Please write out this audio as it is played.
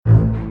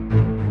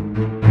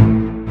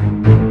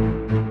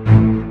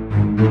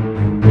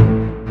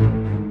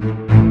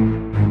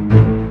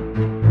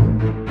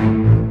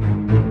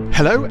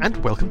Hello and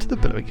welcome to the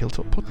Billowing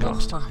Hilltop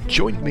podcast.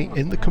 Joining me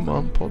in the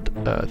command pod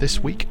this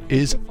week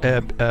is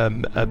a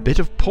bit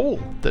of Paul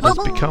that has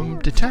become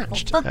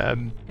detached.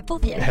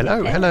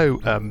 Hello,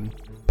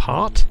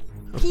 part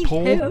of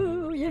Paul.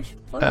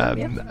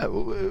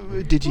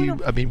 Did you?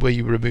 I mean, were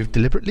you removed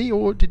deliberately,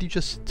 or did you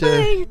just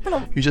you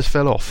just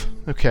fell off?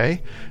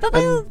 Okay.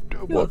 And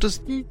what does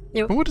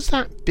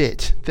that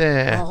bit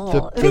there?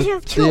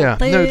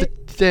 The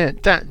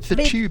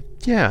tube.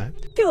 Yeah.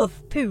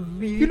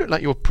 You look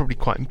like you're probably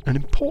quite an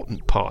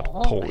important part,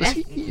 Paul.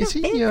 Is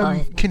he?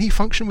 Can he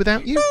function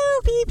without you?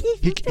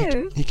 He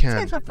can.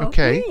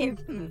 Okay.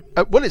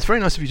 Well, it's very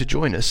nice of you to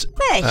join us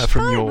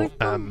from your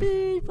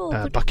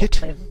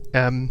bucket.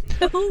 Are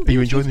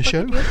you enjoying the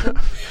show?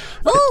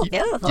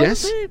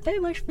 Yes. Very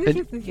much.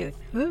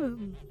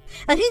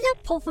 I think that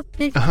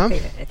probably.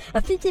 I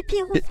think the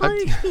people on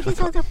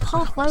the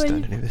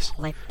pathway.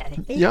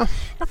 Yeah.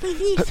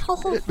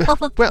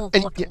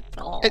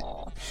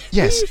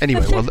 Yes.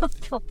 Anyway, well,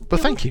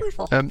 thank you.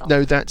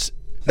 No, that's.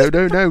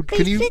 No.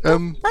 Can you?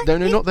 No,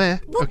 not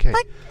there. Okay.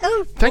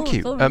 Thank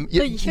you.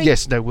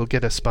 Yes. No, we'll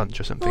get a sponge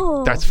or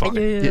something. That's fine.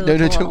 No,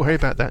 don't worry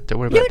about that. Don't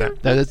worry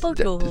about that.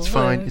 No, it's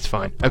fine. It's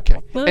fine.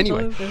 Okay.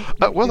 Anyway,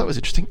 well, that was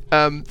interesting.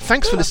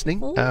 Thanks for listening,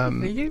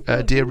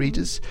 dear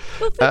readers.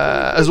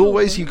 As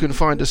always, you can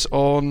find us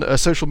on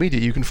social media.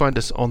 You can find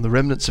us on the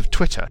remnants of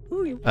Twitter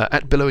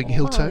at Billowing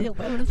Hilltop.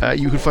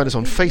 You can find us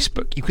on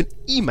Facebook. You can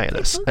email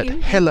us at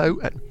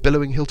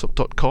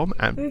hello@billowinghilltop.com,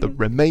 and the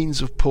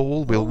remains of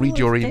Paul will read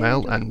your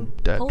email and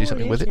do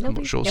something with it. I'm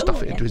not sure,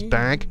 stuff it into his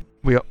bag.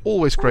 We are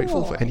always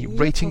grateful for any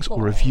ratings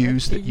or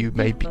reviews that you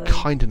may be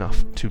kind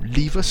enough to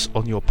leave us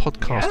on your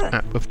podcast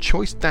app of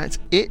choice. That's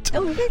it.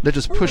 Let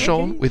us push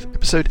on with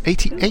episode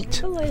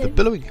 88 of the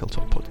Billowing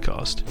Hilltop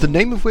podcast, the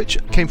name of which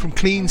came from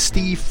Clean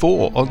Steve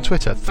 4 on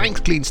Twitter.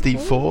 Thanks, Clean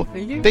Steve 4.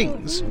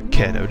 Things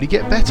can only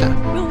get better.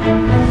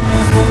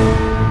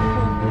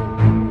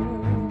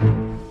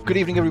 Good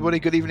evening, everybody.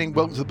 Good evening.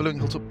 Welcome to the Billowing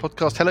Hilltop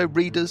podcast. Hello,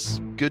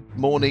 readers. Good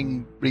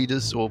morning,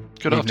 readers, or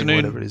good afternoon,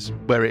 whatever it is,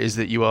 where it is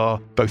that you are,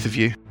 both of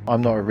you.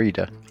 I'm not a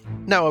reader.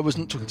 No, I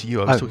wasn't talking to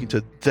you. I was talking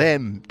to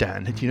them,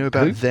 Dan. Do you know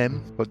about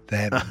them? What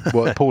them?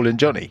 What, Paul and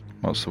Johnny?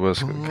 What's the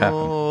worst that could happen?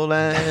 Paul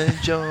and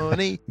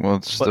Johnny.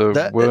 What's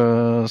the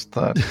worst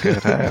that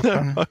could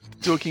happen? I'm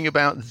talking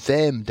about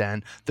them,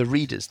 Dan. The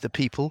readers, the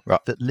people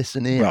that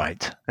listen in.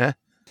 Right.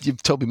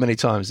 You've told me many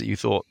times that you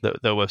thought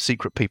that there were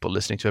secret people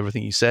listening to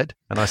everything you said,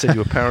 and I said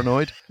you were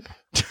paranoid.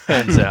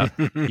 Turns out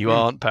you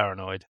aren't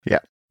paranoid. Yeah.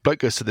 Bloke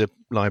goes to the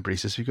library,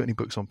 says, have you got any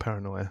books on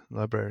paranoia? The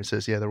librarian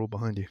says, yeah, they're all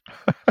behind you.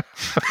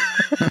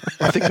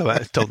 I think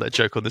I've told that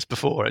joke on this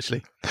before,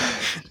 actually.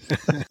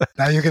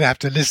 Now you're going to have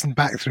to listen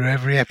back through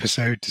every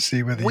episode to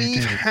see whether you did.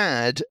 We've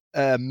had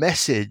a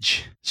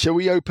message. Shall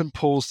we open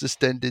Paul's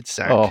distended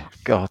sack? Oh,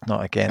 God,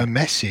 not again. A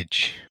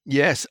message?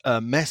 Yes,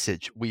 a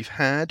message. We've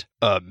had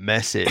a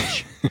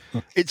message.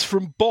 It's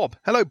from Bob.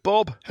 Hello,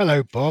 Bob.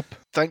 Hello, Bob.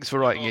 Thanks for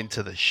writing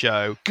into the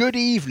show. Good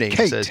evening,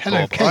 Kate. says Hello,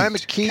 Bob. Kate. I am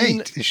keen.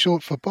 Kate is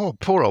short for Bob.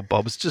 Poor old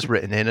Bob's just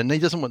written in, and he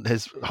doesn't want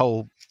his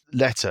whole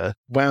letter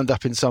wound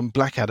up in some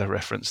Blackadder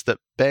reference that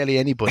barely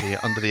anybody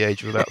under the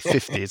age of about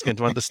 50 is going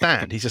to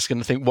understand. He's just going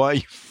to think,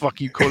 why are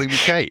you calling me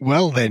Kate?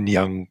 Well then,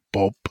 young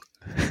Bob.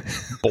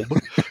 Bob.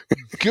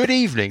 Good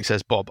evening,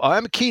 says Bob. I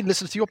am a keen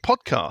listener to your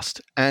podcast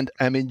and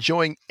am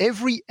enjoying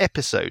every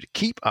episode.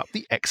 Keep up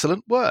the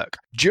excellent work.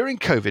 During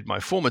COVID,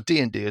 my former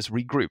D&Ders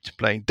regrouped,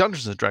 playing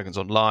Dungeons & Dragons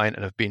online,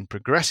 and have been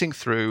progressing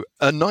through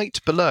A Night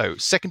Below,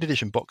 2nd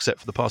edition box set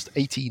for the past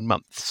 18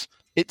 months.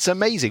 It's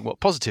amazing what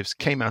positives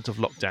came out of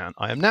lockdown.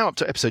 I am now up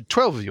to episode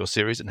 12 of your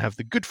series and have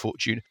the good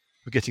fortune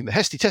of getting the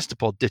Hesty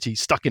Testapod ditty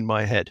stuck in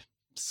my head.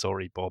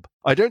 Sorry, Bob.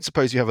 I don't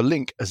suppose you have a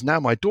link, as now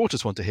my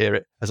daughters want to hear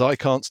it, as I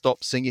can't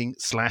stop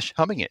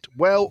singing/humming it.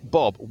 Well,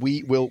 Bob,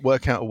 we will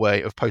work out a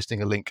way of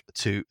posting a link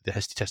to the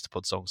Hesty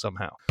Testapod song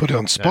somehow. Put it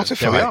on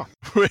Spotify. There we are.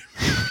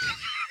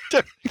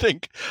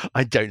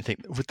 I don't think.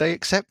 Would they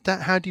accept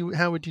that? How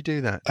would you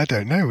do that? I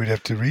don't know. We'd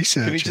have to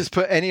research. Can you just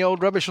put any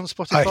old rubbish on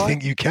Spotify? I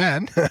think you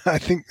can. I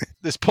think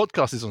this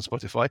podcast is on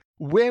Spotify,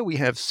 where we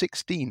have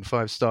 16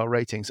 5-star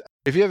ratings.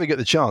 If you ever get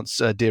the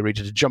chance, dear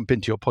reader, to jump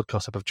into your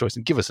podcast app of choice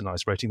and give us a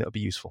nice rating, that would be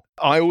useful.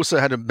 I also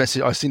had a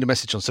message. I've seen a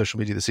message on social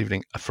media this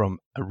evening from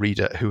a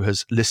reader who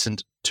has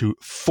listened to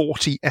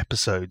 40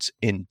 episodes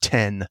in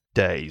 10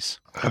 days.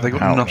 Have they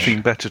got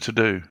nothing better to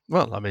do?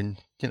 Well, I mean,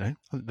 I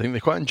think they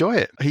quite enjoy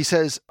it. He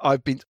says,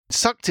 I've been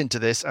sucked into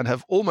this and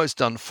have almost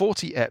done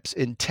 40 eps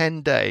in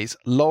 10 days.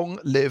 Long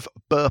live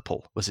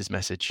Burple, was his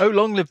message. Oh,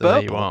 long live So Burple.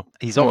 there you are.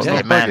 He's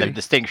obviously a man buggy. of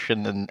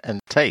distinction and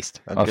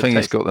taste. And I think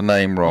he's got the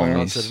name wrong.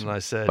 I He's answered and I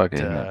said,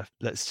 bugging.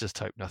 let's just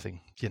hope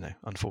nothing,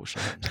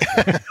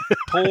 unfortunately.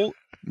 Paul,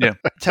 Yeah.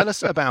 tell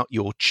us about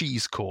your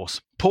cheese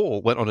course.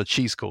 Paul went on a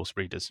cheese course,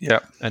 readers. Yeah.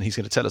 And he's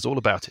going to tell us all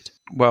about it.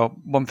 Well,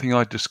 one thing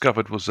I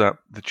discovered was that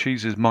the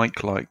cheeses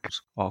Mike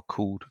likes are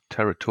called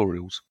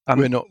territorials.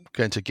 We're not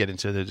going to get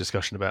into the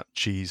discussion about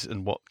cheese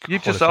and what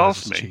You've just qualifies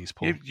asked as me. cheese,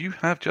 Paul. You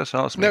have just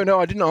asked me. No,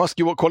 I didn't ask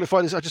you what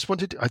qualified as.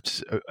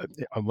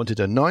 I wanted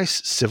a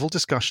nice civil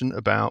discussion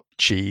about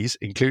cheese,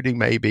 including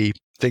maybe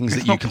things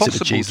It's that you not consider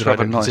possible cheese to that I have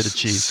a don't nice consider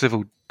cheese.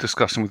 civil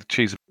discussion with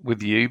cheese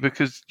with you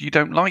because you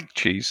don't like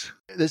cheese.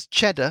 There's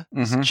cheddar,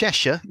 there's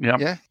Cheshire. Yep.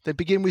 Yeah, they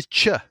begin with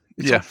ch.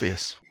 It's Yeah.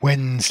 obvious.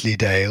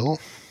 Wensleydale.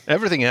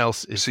 Everything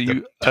else is So the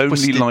you only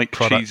twisted like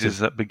product cheeses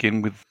that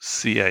begin with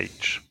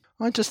CH.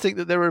 I just think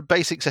that there are a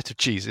basic set of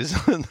cheeses,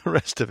 and the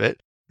rest of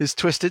it is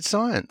twisted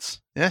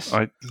science. Yes,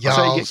 I that's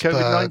how you get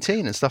Jarlsberg.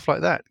 COVID-19 and stuff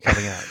like that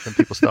coming out, and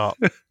people start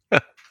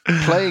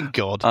playing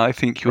God. I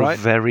think you're Right.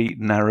 very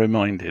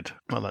narrow-minded.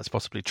 Well, that's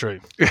possibly true.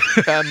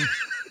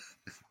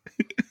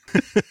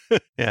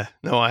 Yeah,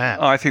 no, I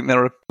am. I think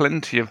there are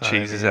plenty of I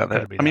cheeses mean, out there.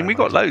 gotta be I mean, we've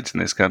got narrow-minded. loads in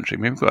this country.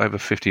 We've got over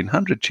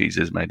 1,500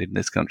 cheeses made in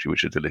this country,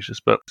 which are delicious.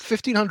 But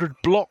 1,500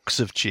 blocks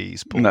of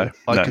cheese, Paul. No,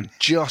 I no. could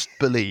just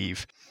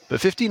believe.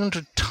 But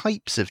 1,500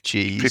 types of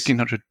cheese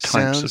 1,500 types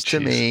sounds of to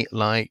cheese. me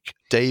like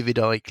David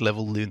Icke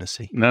level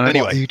lunacy. No,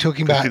 Anyway, What, are you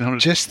talking about 1,500.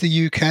 just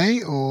the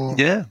UK or?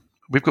 Yeah,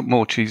 we've got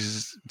more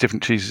cheeses,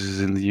 different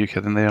cheeses in the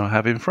UK than they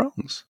have in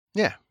France.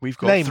 yeah, we've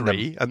got Name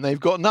 3, and they've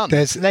got none.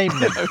 There's Name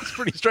them. It's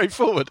pretty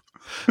straightforward.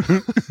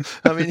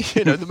 I mean,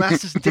 the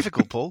maths isn't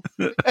difficult, Paul.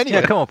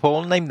 Anyway, Yeah, come on,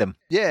 Paul, name them.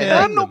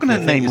 yeah, I'm not gonna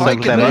name I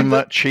them. can Name name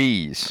that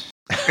cheese.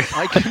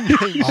 I can name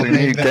I'll a them. new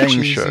name that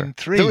game cheese show. in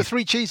 3. There were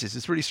 3 cheeses.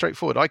 It's really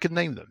straightforward. I can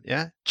name them.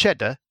 Yeah,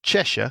 Cheddar,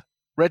 Cheshire,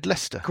 Red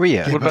Leicester.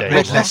 Gruyere. Yeah, What but about Red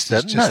Red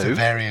Leicester's Leicester? just No. a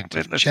variant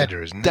Red of Leicester.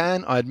 cheddar, isn't it?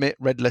 Dan, I admit,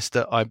 Red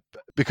Leicester.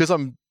 Because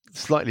I'm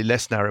slightly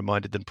less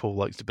narrow-minded than Paul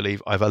likes to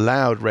believe, I've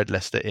allowed Red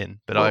Leicester in.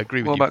 But I What-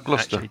 agree with what you. about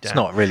Gloucester? Actually, Dan. It's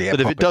not really a But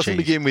if proper it doesn't cheese.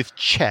 begin with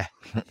che,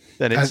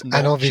 then it's not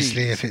And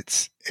obviously,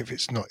 cheese. if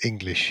it's not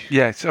English,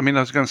 Yes, I mean,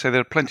 I was going to say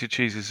there are plenty of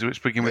cheeses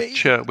which begin with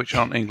ch, which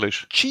aren't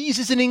English. Cheese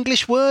is an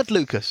English word,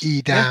 Lucas.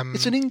 Edam,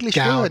 it's an English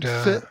Gouda,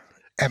 word.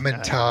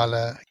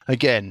 Emmentaler,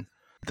 Again,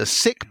 the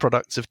sick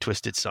products of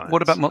twisted science.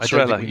 What about I don't think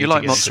mozzarella? we You need to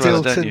like get into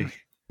mozzarella, this. don't you? Stilton.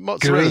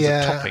 Mozzarella's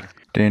Gruyere. a topping.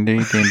 Dindy,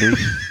 dindy.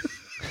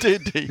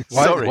 Did he?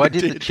 Why, Sorry, why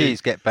did the did cheese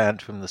get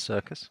banned from the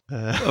circus?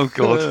 Oh,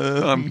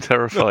 God, I'm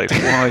terrified.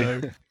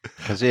 Why?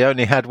 Because he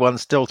only had one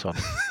stilt on.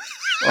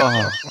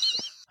 Oh,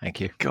 Thank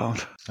you.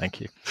 God.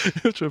 Thank you. You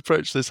have to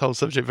approach this whole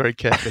subject very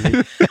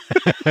carefully.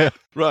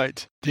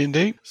 Right.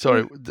 D&D?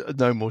 Sorry,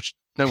 no more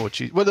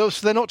cheese. Well,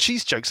 they're not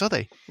cheese jokes, are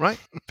they? Right?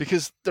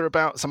 Because they're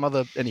about some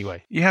other.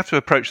 Anyway, You have to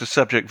approach the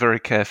subject very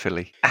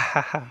carefully.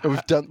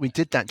 we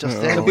did that just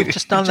Oh. then. We've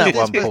just done We that did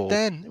one, this Paul.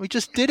 Then we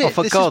just did it. Oh,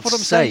 for this God's is what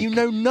I'm saying. sake. You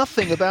know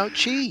nothing about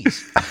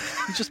cheese.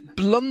 You just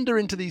blunder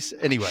into these.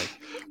 Anyway,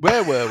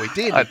 where were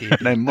we? I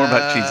know more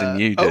about cheese than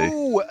you do.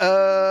 Where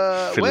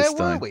were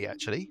Philistine. we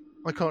actually?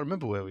 I can't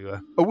remember where we were.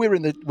 Oh, we're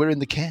in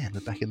the cairn. We're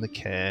back in the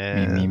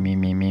cairn.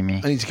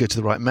 Me. I need to go to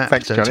the right map,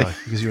 Thanks, don't Johnny. I?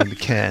 Because you're in the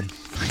cairn.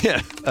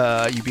 Yeah.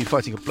 You've been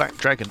fighting a black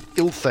dragon,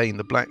 Ilthane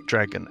the black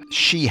dragon.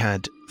 She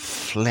had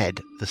fled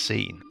the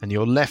scene, and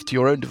you're left to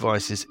your own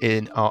devices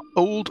in our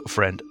old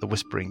friend, the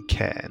Whispering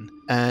Cairn.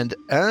 And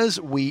as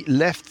we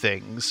left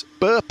things,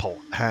 Burple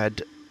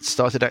had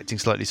started acting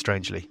slightly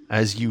strangely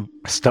as you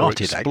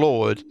explored it.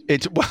 Well,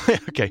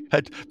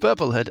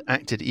 Burple had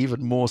acted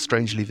even more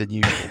strangely than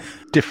usual.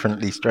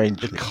 Differently,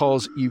 strangely.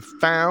 Because you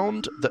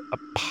found that a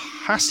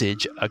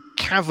passage, a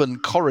cavern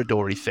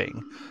corridory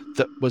thing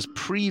that was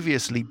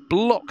previously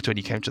blocked when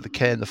you came to the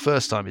cairn the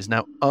first time is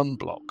now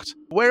unblocked.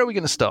 Where are we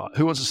going to start?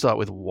 Who wants to start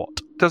with what?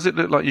 Does it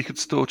look like you could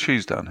store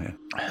cheese down here?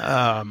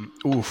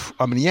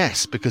 I mean,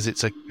 yes, because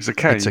it's a It's a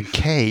cave. It's a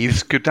cave.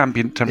 It's good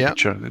ambient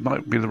temperature. It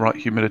might be the right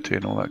humidity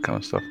and all that kind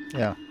of stuff.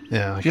 Yeah.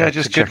 Yeah, okay. Yeah,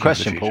 just It's a good checking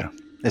question, for the Paul.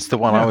 future. It's the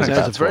one Yeah, I was that's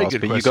about a to very ask,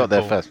 good but you question, got there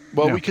Paul. first.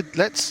 Well, Yeah. we could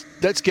let's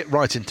get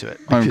right into it.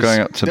 I'm because going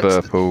up to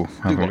let's- Burple,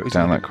 have a what look he's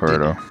down gonna that do.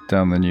 corridor,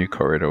 down the new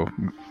corridor.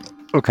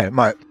 Okay,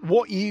 Mike.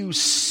 What you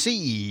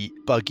see,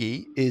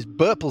 Buggy, is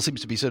Burple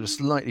seems to be sort of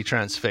slightly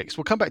transfixed.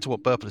 We'll come back to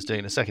what Burple is doing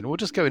in a second. We'll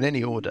just go in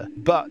any order.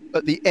 But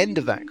at the end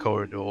of that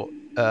corridor,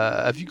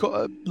 have you got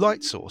a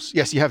light source?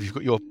 Yes, you have. You've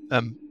got your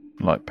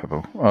Light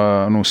pebble.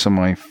 And also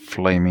my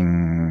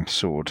flaming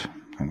sword.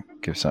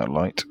 Gives out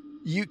light.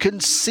 You can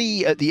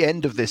see at the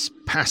end of this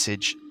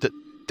passage that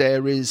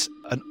there is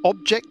an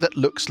object that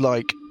looks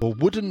like a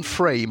wooden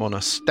frame on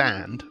a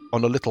stand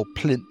on a little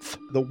plinth.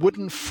 The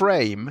wooden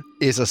frame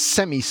is a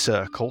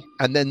semicircle,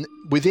 and then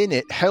within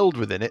it, held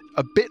within it,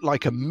 a bit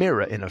like a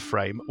mirror in a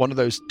frame, one of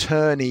those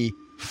turny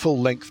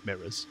full-length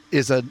mirrors,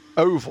 is an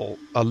oval,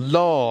 a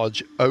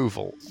large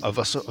oval of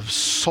a sort of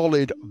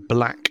solid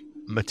black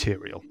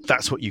material.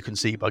 That's what you can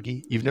see,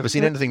 Buggy. You've never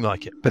seen anything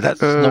like it. But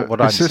that's not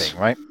what I'm is this-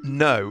 seeing, right?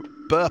 No,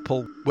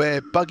 Burple, where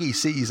Buggy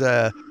sees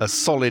a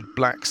solid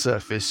black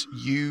surface,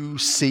 you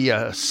see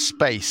a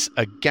space,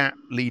 a gap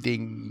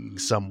leading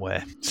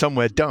somewhere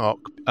dark.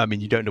 I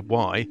mean, you don't know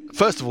why.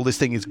 First of all, this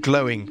thing is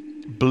glowing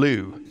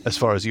blue as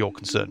far as you're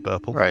concerned,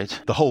 Burple. Right.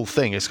 The whole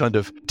thing is kind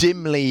of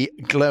dimly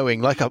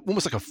glowing,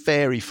 almost like a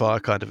fairy fire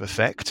kind of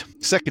effect.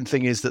 Second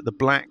thing is that the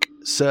black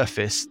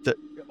surface that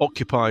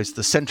occupies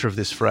the center of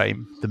this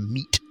frame, the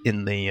meat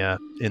in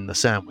the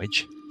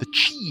sandwich, the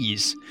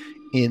cheese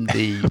in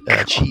the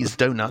cheese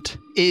donut,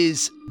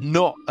 is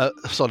not a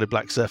solid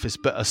black surface,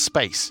 but a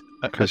space,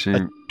 a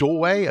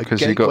doorway, a Because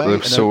gateway. you got the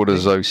an sword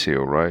of opening.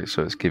 Zosiel, right?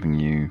 So it's giving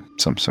you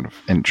some sort of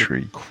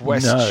entry.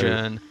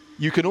 Question.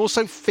 You can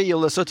also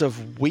feel a sort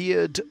of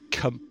weird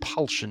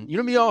compulsion. You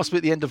know, me asked me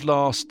at the end of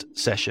last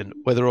session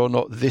whether or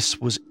not this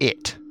was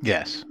it.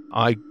 Yes.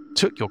 I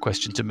took your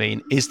question to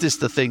mean, is this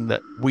the thing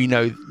that we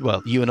know,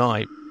 well, you and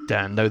I,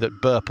 Dan, know that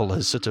Burple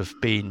has sort of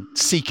been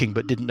seeking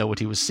but didn't know what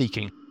he was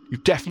seeking. You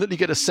definitely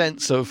get a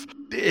sense of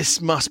this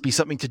must be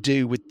something to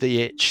do with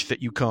the itch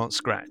that you can't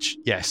scratch.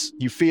 Yes,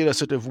 you feel a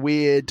sort of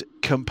weird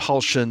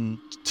compulsion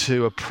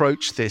to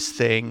approach this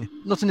thing.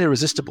 Not an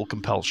irresistible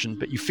compulsion,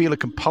 but you feel a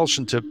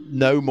compulsion to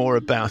know more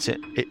about it.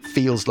 It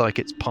feels like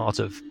it's part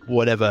of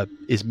whatever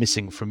is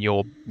missing from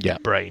your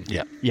brain.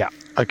 Yeah.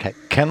 Okay.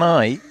 Can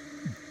I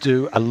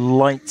do a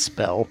light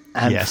spell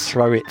and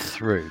throw it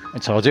through?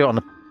 And so I'll do it on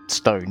a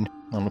stone,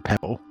 on a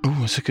pebble. Oh,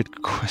 that's a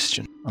good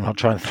question. And I'll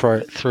try and throw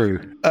it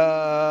through.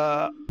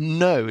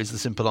 No is the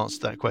simple answer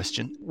to that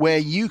question. Where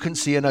you can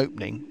see an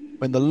opening,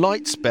 when the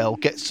light spell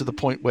gets to the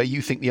point where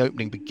you think the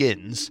opening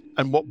begins,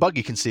 and what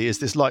Buggy can see is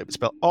this light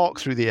spell arc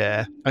through the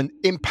air and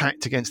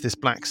impact against this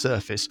black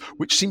surface,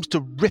 which seems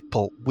to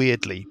ripple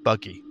weirdly,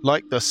 Buggy,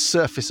 like the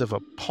surface of a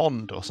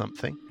pond or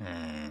something.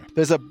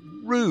 There's a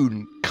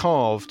rune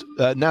carved,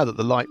 now that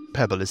the light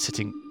pebble is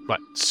sitting right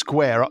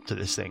square up to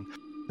this thing.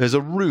 There's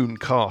a rune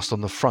cast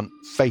on the front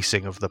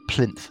facing of the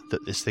plinth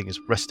that this thing is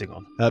resting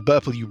on.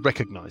 Burple, you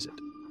recognise it.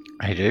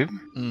 I do.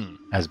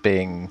 As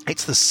being...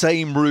 It's the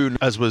same rune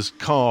as was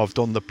carved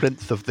on the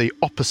plinth of the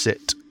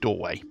opposite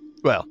doorway.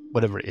 Well,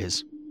 whatever it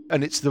is.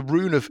 And it's the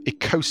rune of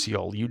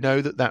Icosiol. You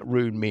know that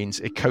rune means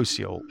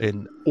Icosiol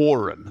in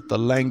Auran, the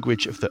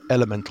language of the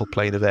elemental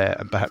plane of air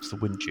and perhaps the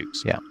wind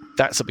dukes. Yeah.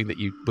 That's something that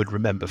you would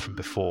remember from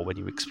before when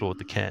you explored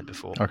the cairn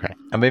before. Okay.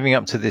 I'm moving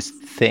up to this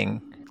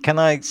thing. Can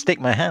I stick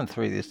my hand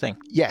through this thing?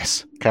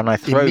 Yes. Can I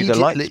throw the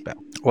light spell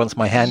once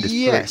my hand is through?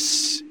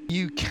 Yes,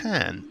 you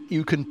can.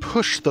 You can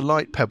push the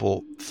light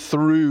pebble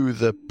through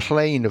the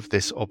plane of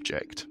this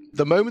object.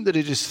 The moment that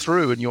it is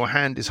through and your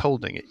hand is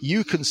holding it,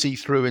 you can see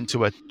through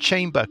into a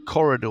chamber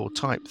corridor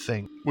type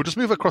thing. We'll just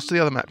move across to the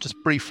other map just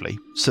briefly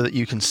so that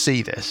you can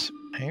see this.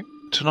 Okay.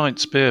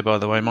 Tonight's beer, by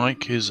the way,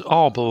 Mike, is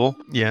Arbor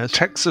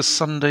Texas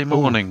Sunday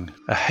Morning.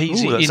 A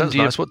hazy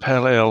India nice.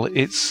 Pale Ale.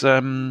 It's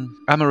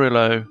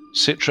Amarillo,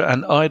 Citra,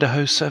 and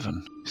Idaho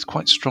 7. It's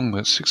quite strong, though.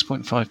 It's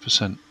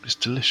 6.5%. It's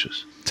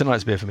delicious.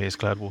 Tonight's beer for me is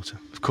Cloudwater.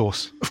 Of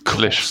course.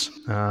 Delicious.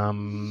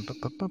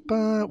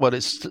 Well,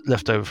 it's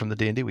left over from the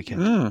D&D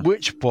weekend,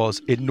 which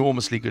was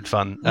enormously good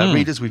fun.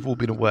 Readers, we've all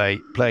been away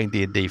playing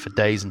D&D for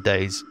days and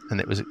days, and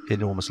it was an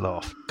enormous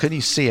laugh. Can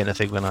you see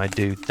anything when I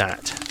do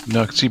that?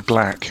 No, I can see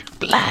black.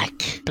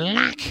 Black.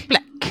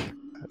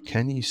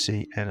 Can you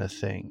see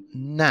anything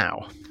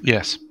now?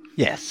 Yes.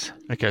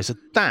 Okay, so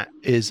that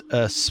is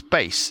a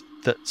space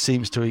that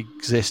seems to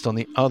exist on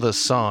the other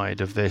side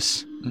of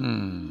this. I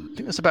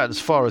think that's about as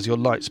far as your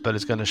light spell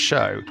is going to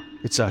show.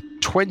 It's a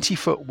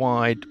 20-foot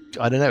wide,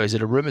 I don't know, is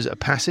it a room, is it a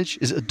passage,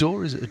 is it a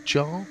door, is it a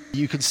jar?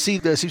 You can see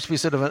there seems to be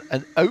sort of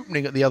an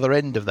opening at the other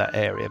end of that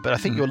area, but I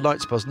think your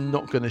light spell's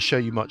not going to show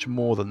you much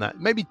more than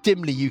that. Maybe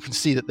dimly you can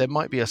see that there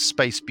might be a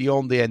space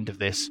beyond the end of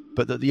this,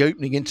 but that the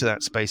opening into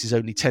that space is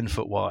only 10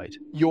 foot wide.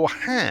 Your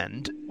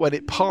hand, when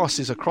it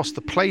passes across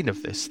the plane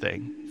of this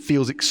thing,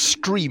 feels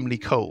extremely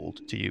cold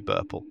to you,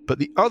 Burple. But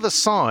the other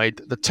side,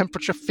 the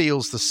temperature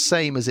feels the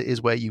same as it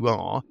is where you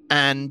are,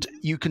 and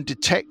you can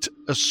detect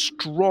a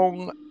strong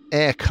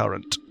air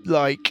current,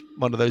 like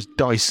one of those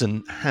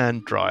Dyson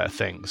hand dryer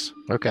things.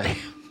 Okay.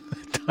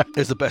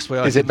 Is the best way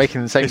I can... Is it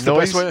making the same noise? The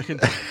best way I can...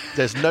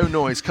 There's no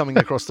noise coming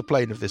across the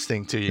plane of this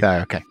thing to you. No,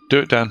 okay. Do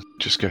it, Dan.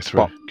 Just go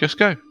through. What? Just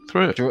go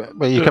through it.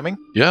 Are you coming?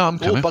 Yeah, I'm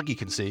coming. All Buggy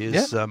can see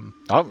is I'm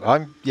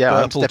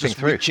Burple stepping just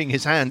through. reaching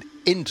his hand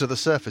into the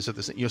surface of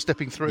this thing. You're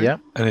stepping through. Yeah.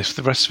 And if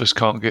the rest of us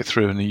can't get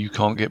through and you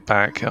can't get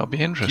back, that'll be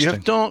interesting. You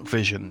have dark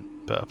vision,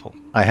 Burple.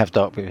 I have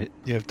dark vision.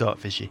 You have dark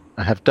vision.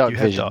 I have dark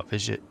vision. You have dark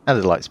vision. And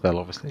a light spell,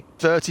 obviously.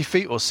 30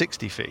 feet or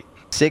 60 feet?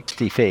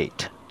 60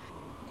 feet.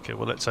 Okay,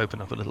 well, let's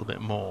open up a little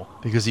bit more,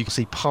 because you can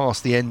see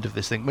past the end of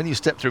this thing. When you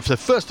step through... So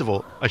first of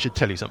all, I should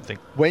tell you something.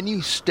 When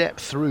you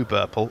step through,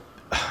 Burple,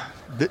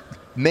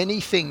 many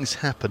things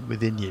happen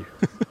within you.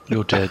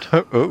 You're dead.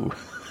 Oh.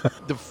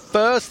 The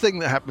first thing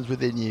that happens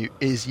within you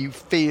is you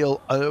feel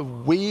a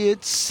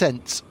weird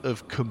sense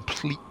of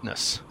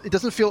completeness. It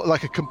doesn't feel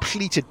like a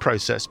completed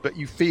process, but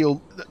you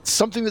feel that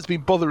something that's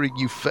been bothering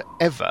you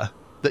forever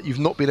that you've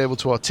not been able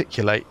to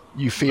articulate.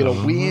 You feel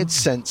a weird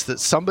sense that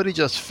somebody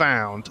just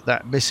found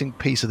that missing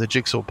piece of the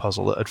jigsaw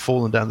puzzle that had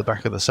fallen down the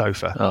back of the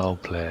sofa. Oh,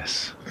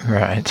 bless.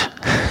 Right.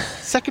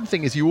 Second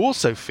thing is you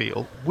also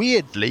feel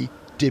weirdly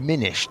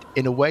diminished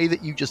in a way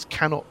that you just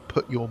cannot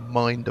put your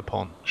mind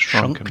upon.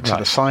 Shrunk to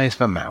the size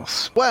of a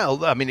mouse.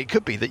 Well, I mean, it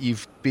could be that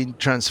you've been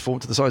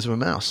transformed to the size of a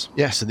mouse.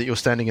 Yes, and that you're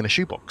standing in a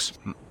shoebox.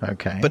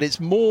 Okay. But it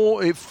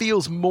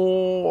feels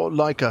more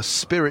like a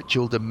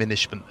spiritual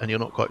diminishment, and you're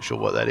not quite sure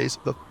what that is.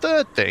 The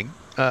third thing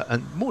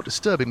and more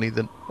disturbingly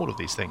than all of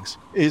these things,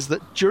 is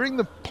that during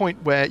the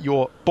point where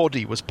your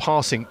body was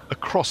passing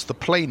across the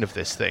plane of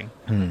this thing,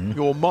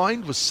 your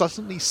mind was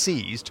suddenly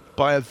seized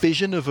by a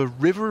vision of a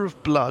river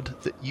of blood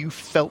that you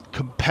felt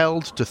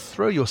compelled to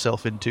throw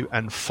yourself into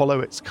and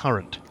follow its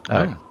current.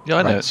 Oh, yeah,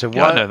 I know. So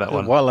I know that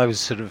one. While I was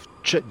sort of,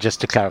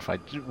 just to clarify,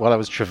 while I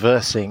was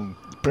traversing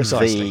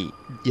Precisely.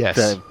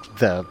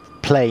 the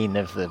plane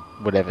of the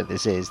whatever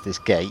this is, this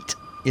gate.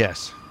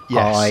 Yes.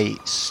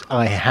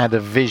 I had a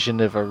vision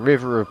of a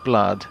river of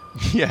blood.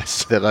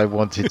 Yes. That I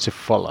wanted to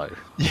follow.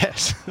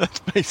 Yes, that's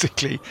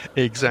basically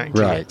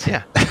exactly right. It.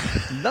 Yeah.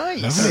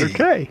 Nice.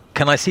 Okay.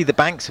 Can I see the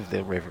banks of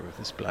the river of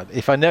this blood?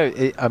 If I know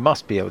it, I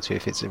must be able to.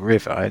 If it's a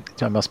river,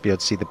 I must be able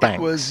to see the banks.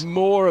 It was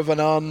more of an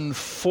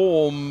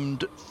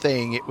unformed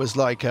thing. It was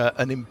like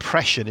an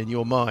impression in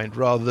your mind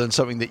rather than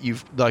something that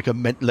you've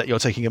you're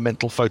taking a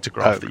mental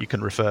photograph that you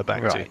can refer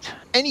back to.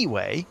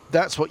 Anyway,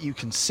 that's what you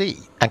can see.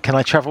 And can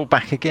I travel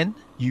back again?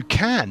 You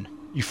can.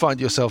 You find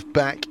yourself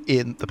back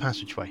in the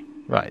passageway.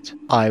 Right.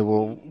 I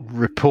will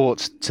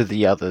report to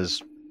the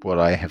others what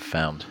I have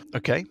found.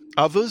 Okay.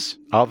 Others?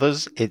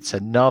 Others, it's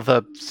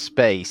another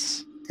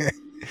space.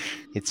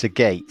 It's a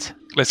gate.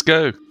 Let's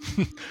go.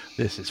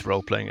 This is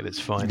role-playing at its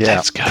finest. Yeah.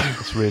 Let's go.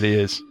 This really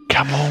is.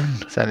 Come on.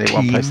 There's only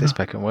one place this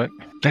can work.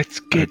 Let's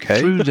get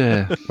through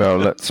there. Well,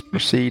 let's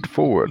proceed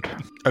forward.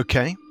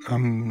 Okay.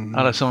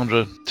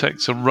 Alessandra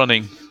takes a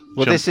running.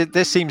 Well,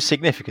 this seems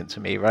significant to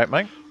me, right,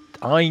 Mike?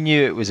 I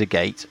knew it was a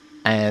gate,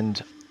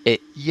 and it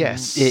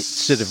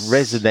sort of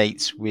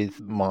resonates with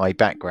my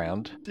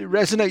background. It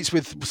resonates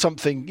with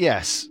something,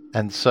 yes.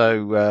 And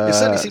so it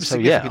certainly seems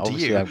significant to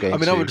you.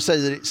 I would say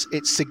that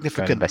it's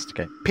significant.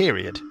 Investigate.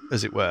 Period,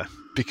 as it were,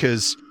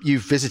 because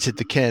you've visited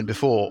the cairn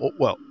before.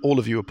 Well, all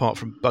of you apart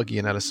from Buggy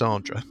and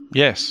Alessandra.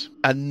 Yes.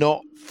 And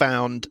not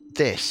found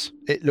this.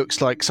 It looks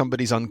like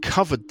somebody's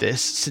uncovered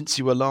this since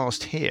you were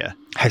last here.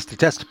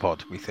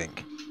 Hestetestapod, we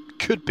think.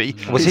 Could be.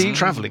 His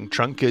travelling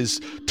trunk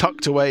is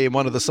tucked away in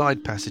one of the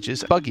side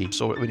passages. Buggy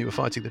saw it when you were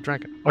fighting the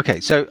dragon. Okay,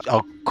 so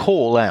I'll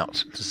call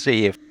out to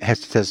see if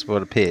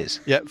Hestetestapod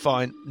appears. Yeah,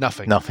 fine.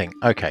 Nothing. Nothing.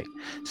 Okay.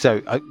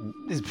 So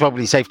it's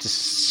probably safe to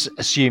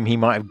assume he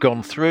might have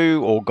gone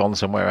through or gone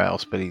somewhere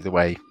else, but either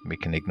way, we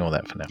can ignore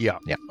that for now. Yeah.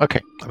 Yeah.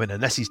 Okay. I mean,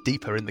 unless he's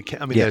deeper in the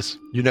cairn. I mean, yes.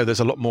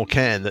 there's a lot more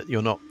cairn that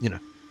you're not,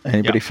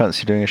 Anybody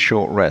fancy doing a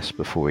short rest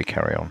before we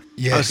carry on?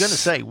 Yes. I was going to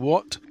say,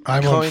 what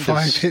I'm kind on of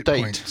 5 hit state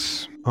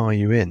points. Are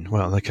you in?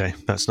 Well, okay,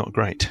 that's not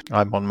great.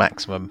 I'm on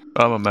maximum.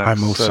 I'm on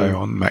maximum. I'm also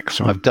on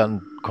maximum. I've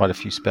done quite a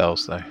few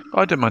spells, though.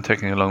 I don't mind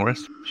taking a long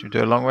rest. Should we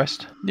do a long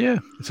rest? Yeah.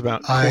 It's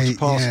about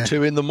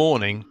 2:15 in the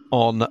morning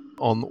on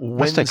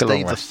Wednesday,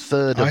 the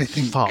 3rd of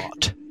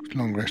Fart.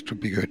 Long rest would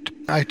be good.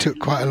 I took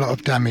quite a lot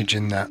of damage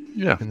in that.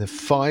 Yeah. In the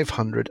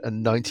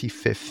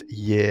 595th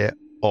year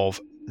of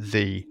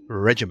the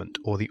regiment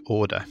or the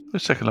order.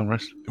 Let's take a long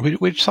rest.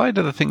 Which side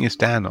of the thing is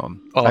Dan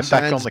on? Oh, I'm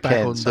back on the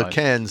cairn side. The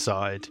cairn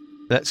side.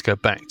 Let's go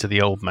back to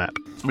the old map.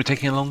 Are we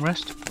taking a long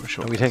rest? Or a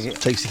short rest?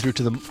 Takes you through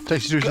to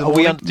the Are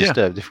we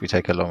undisturbed if we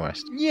take a long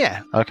rest?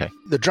 Yeah. Okay.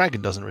 The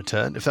dragon doesn't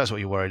return, if that's what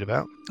you're worried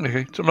about.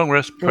 Okay, so long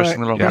rest. Pressing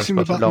the long rest.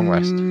 Long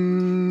rest.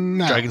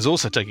 No. Dragon's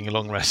also taking a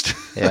long rest.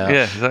 Yeah.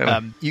 Yeah,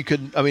 exactly. You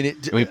can, I mean...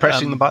 Are we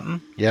pressing the button?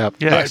 Yeah.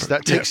 Yes,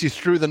 that takes you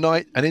through the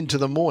night and into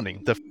the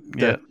morning.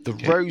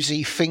 The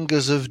rosy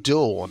fingers of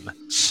dawn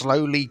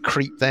slowly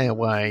creep their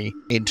way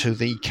into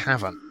the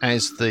cavern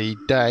as the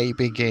day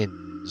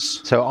begins.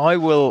 So I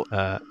will,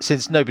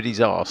 since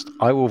nobody's asked,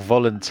 I will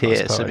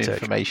volunteer some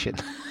information.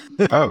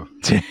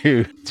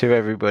 to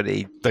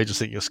everybody. They just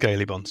think you're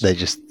scaly bonds. They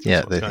just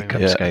they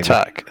become scaly.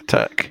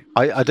 Attack.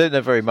 I don't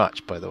know very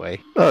much, by the way.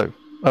 Oh,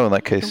 in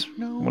that case,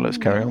 well, let's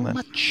carry on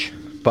then.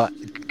 But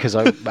because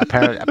I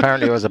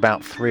apparently I was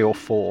about 3 or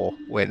 4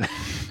 when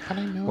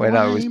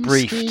I was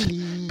briefed.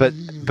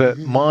 But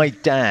my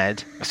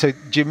dad. So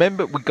do you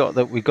remember we got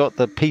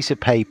the piece of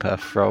paper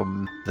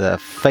from the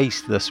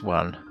faceless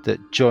one that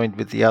joined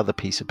with the other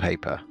piece of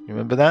paper? You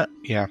remember that?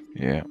 Yeah.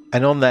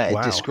 And on that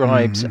it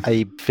describes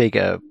a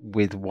figure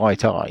with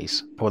white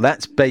eyes. Well,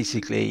 that's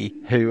basically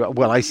who.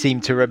 Well, I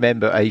seem to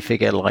remember a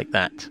figure like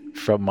that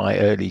from my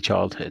early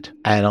childhood,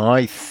 and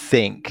I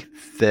think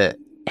that.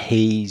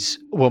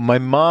 My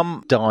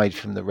mum died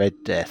from the Red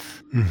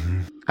Death,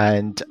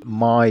 and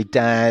my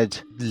dad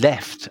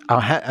left.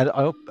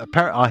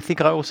 I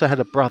think I also had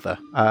a brother,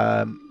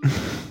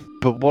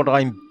 but what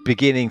I'm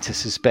beginning to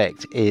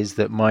suspect is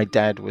that my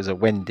dad was a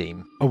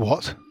Wendim. A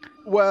what?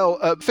 Well,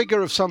 a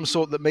figure of some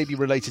sort that may be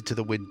related to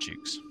the Wind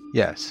Dukes.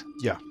 Yes.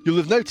 Yeah. You'll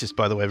have noticed,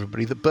 by the way,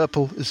 everybody, that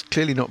Burple is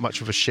clearly not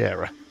much of a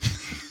sharer.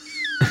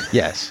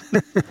 Yes.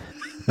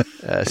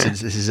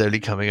 Since this is only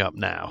coming up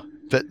now.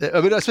 But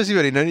I mean, I suppose you've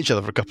only known each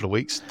other for a couple of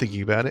weeks.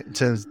 Thinking about it in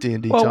terms of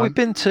D&D time. Well, we've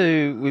been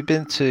to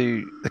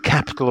the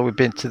capital. We've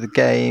been to the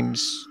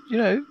games.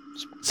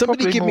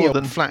 Somebody give me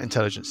a flat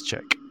intelligence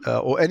check,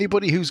 or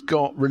anybody who's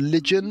got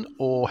religion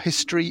or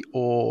history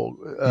or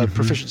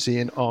proficiency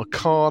in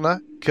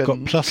Arcana. Got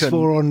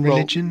 +4 on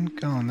religion.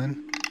 Go on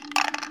then.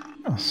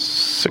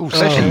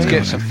 Sessions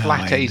gets a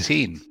flat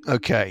 18.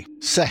 Okay,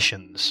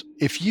 Sessions.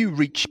 If you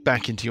reach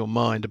back into your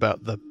mind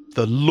about the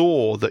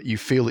lore that you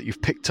feel that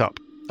you've picked up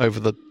over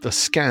the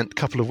scant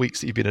couple of weeks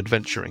that you've been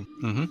adventuring,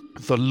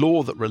 the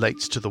lore that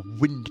relates to the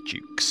Wind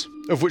Dukes,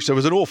 of which there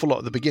was an awful lot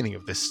at the beginning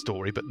of this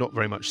story, but not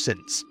very much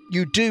since.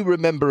 You do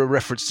remember a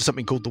reference to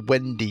something called the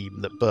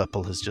Wendeem that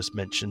Burple has just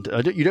mentioned.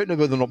 You don't know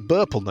whether or not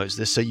Burple knows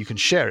this, so you can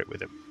share it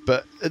with him.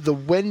 But the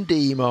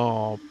Wendeem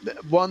are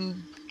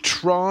one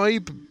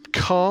tribe,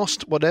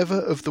 caste, whatever,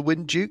 of the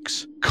Wind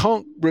Dukes.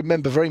 Can't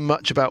remember very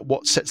much about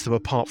what sets them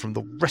apart from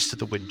the rest of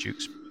the Wind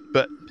Dukes.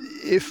 But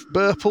if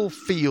Burple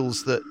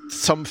feels that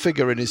some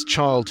figure in his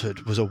childhood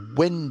was a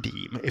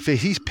Wendeem, if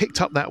he's picked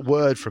up that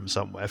word from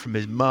somewhere, from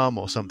his mum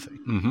or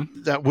something,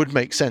 that would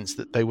make sense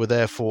that they were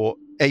therefore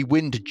a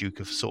Wind Duke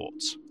of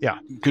sorts. Yeah.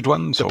 Good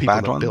ones the or people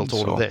bad that ones? Built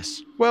all of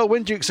this. Well,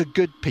 Wind Dukes are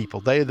good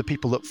people. They are the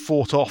people that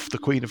fought off the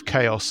Queen of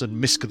Chaos and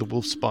Miska the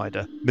Wolf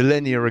Spider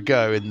millennia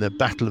ago in the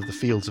Battle of the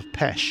Fields of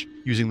Pesh,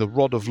 using the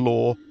Rod of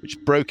Law, which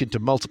broke into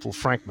multiple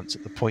fragments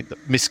at the point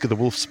that Miska the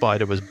Wolf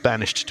Spider was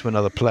banished to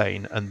another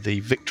plane and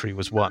the victory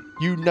was won.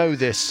 You know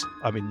this.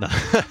 I mean,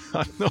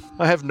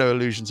 I have no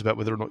illusions about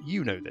whether or not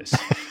you know this,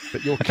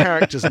 but your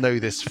characters know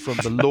this from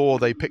the lore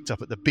they picked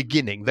up at the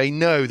beginning. They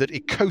know that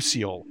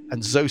Icosiol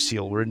and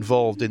Zosiel were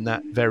involved in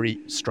that very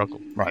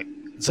struggle. Right.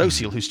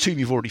 Zosiel, whose tomb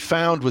you've already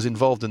found, was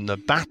involved in the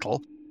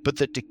battle, but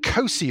that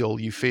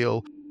Icosiol, you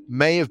feel,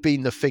 may have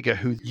been the figure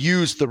who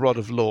used the Rod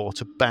of Law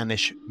to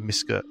banish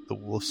Miska the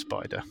Wolf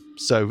Spider.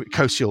 So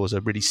Icosiol is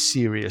a really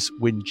serious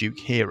Wind Duke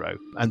hero.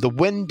 And the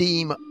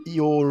Wendeem,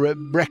 your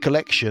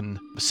recollection,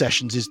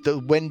 Sessions, is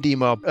that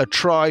Wendeem are a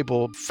tribe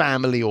or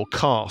family or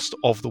caste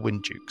of the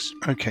Wind Dukes.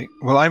 Okay.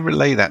 Well, I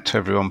relay that to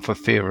everyone for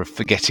fear of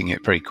forgetting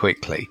it very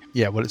quickly.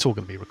 Yeah, well, it's all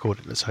going to be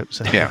recorded, let's hope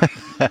so. Yeah.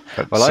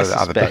 Well, I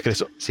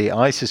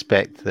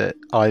suspect that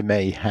I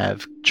may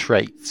have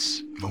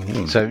traits.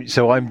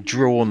 So I'm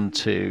drawn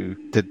to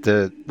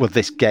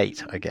this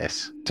gate, I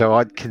guess. So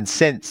I can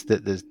sense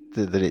that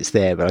that it's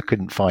there, but I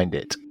couldn't find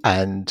it,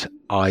 and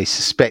I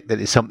suspect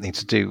that it's something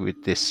to do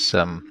with this,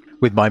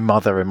 with my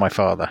mother and my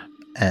father.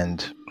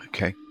 And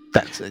okay,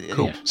 that's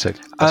cool. Yeah, so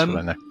that's what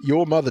I know.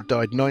 Your mother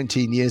died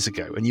 19 years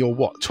ago, and you're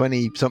what,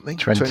 20 something?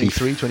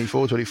 23,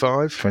 24,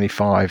 25?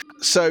 25.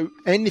 So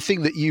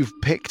anything that you've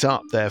picked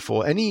up,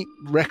 therefore, any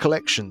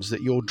recollections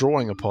that you're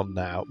drawing upon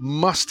now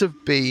must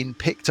have been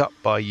picked up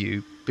by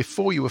you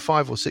before you were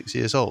 5 or 6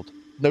 years old.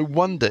 No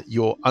wonder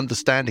your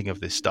understanding of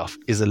this stuff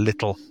is a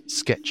little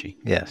sketchy.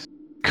 Yes.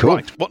 Cool.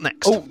 Right, what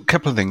next? Oh, a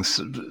couple of things.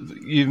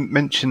 You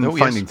mentioned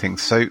finding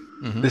things. So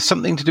there's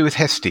something to do with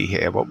Hesty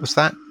here. What was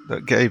that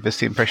gave us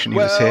the impression he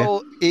was here?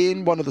 Well,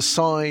 in one of the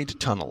side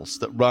tunnels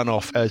that run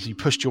off as you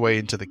pushed your way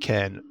into the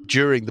cairn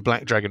during the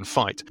Black Dragon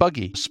fight,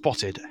 Buggy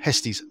spotted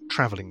Hesty's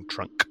travelling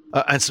trunk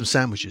and some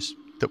sandwiches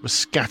that were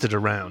scattered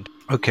around.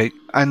 Okay,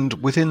 and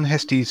within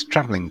Hesty's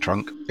travelling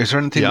trunk, is there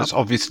anything that's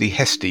obviously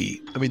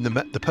Hesty? I mean,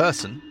 the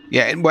person?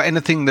 Yeah, well,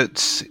 anything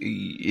that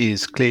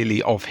is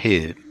clearly of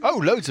his. Oh,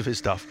 loads of his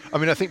stuff. I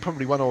mean, I think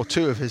probably 1 or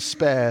 2 of his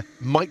spare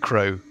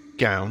micro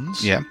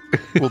gowns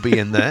will be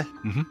in there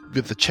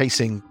with the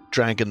chasing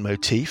dragon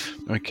motif.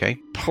 Okay.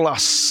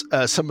 Plus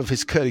some of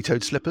his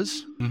curly-toed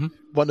slippers.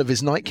 One of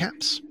his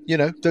nightcaps. You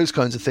know, those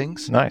kinds of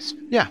things. Nice.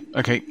 Yeah.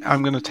 Okay,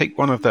 I'm going to take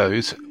one of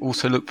those.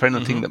 Also look for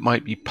anything that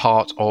might be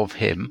part of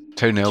him.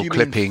 Toenail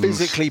clippings.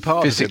 Physically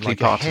part of him,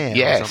 like a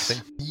hair or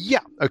something? Yeah.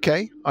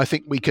 Okay. I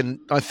think we can.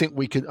 I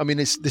mean,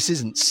 this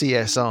isn't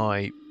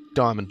CSI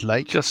Diamond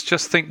Lake.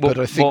 Just think what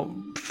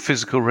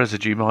physical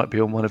residue might be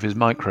on one of his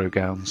micro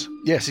gowns.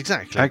 Yes,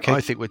 exactly. Okay.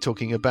 I think we're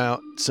talking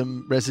about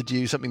some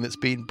residue, something that's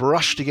been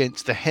brushed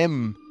against the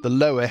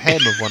lower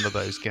hem of one of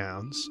those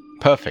gowns.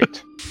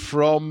 Perfect.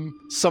 From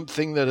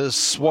something that has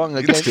swung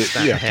against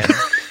that hem.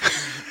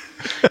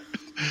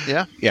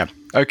 Yeah? Yeah.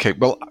 Okay,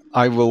 well,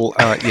 I will,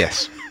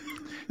 yes,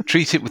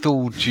 treat it with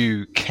all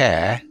due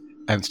care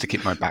and stick it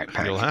in my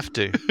backpack. You'll have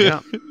to.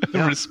 Yeah.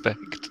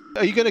 Respect.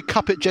 Are you going to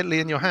cup it gently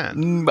in your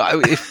hand?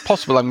 If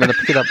possible, I'm going to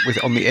pick it up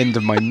on the end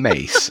of my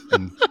mace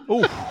and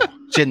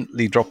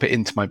gently drop it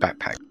into my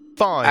backpack.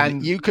 Fine.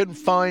 And you can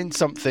find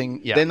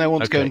something. Yeah. Then I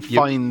want to go and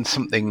find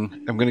something.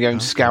 I'm going to go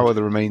and scour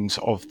the remains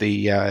of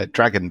the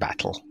dragon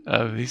battle.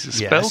 Oh, these are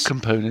spell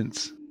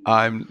components.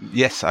 I'm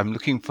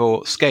looking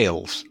for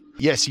scales.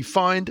 Yes, you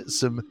find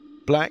some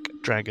black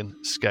dragon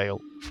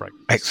scale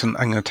fragments. Excellent.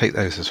 I'm going to take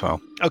those as well.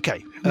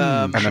 Okay.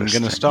 And I'm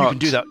going to start. You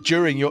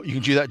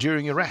can do that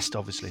during your rest,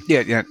 obviously.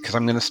 Yeah, because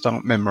I'm going to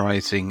start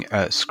memorising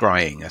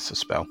scrying as a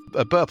spell.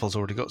 Burple's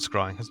already got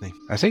scrying, hasn't he?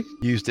 Has he?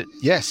 Used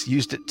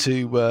it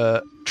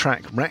to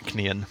track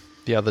Rachnian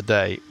the other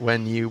day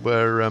when you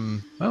were down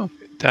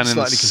slightly in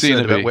the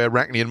concerned about where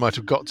Rachnian might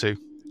have got to.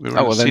 We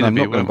then I'm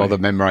not going to bother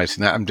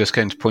memorising that. I'm just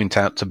going to point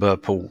out to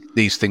Burple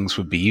these things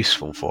would be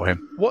useful for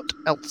him. What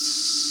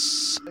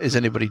else is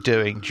anybody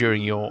doing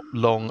during your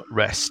long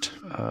rest?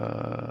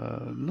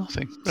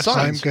 Nothing.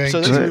 I'm going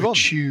to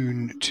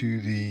attune to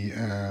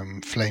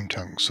the flame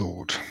tongue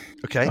sword.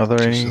 Okay. Are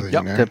there any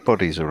dead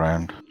bodies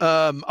around?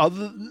 No.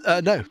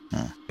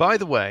 Oh. By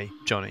the way,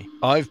 Johnny,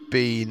 I've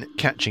been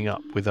catching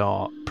up with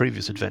our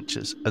previous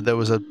adventures, and there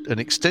was an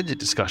extended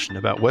discussion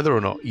about whether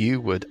or not you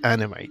would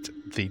animate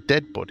the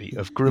dead body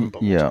of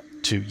Grimbold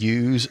to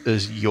use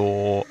as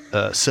your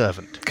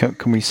servant.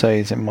 Can we say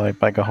he's in my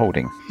bag of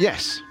holding?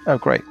 Yes. Oh,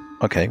 great.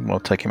 Okay, well, I'll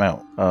take him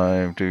out.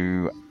 I'll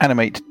do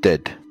animate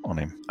dead on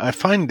him. I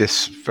find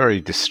this very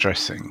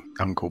distressing,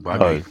 Uncle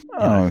Buggy.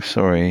 Oh,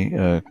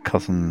 sorry,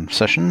 Cousin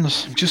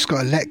Sessions. You've just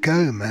got to let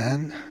go,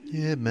 man.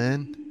 Yeah,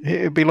 man.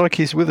 It'd be like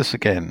he's with us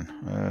again.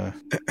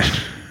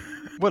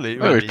 Well,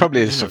 it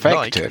probably is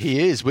affected. Like, he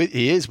is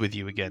with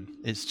you again.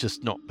 It's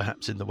just not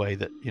perhaps in the way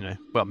that,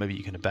 well, maybe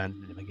you can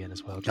abandon him again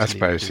as well. I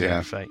suppose,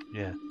 yeah.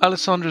 Yeah.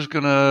 Alessandra's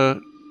going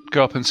to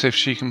go up and see if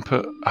she can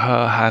put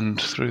her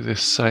hand through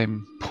this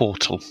same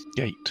portal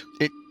gate.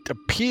 It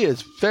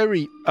appears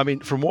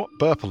from what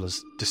Burple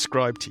has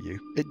described to you,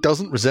 it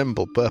doesn't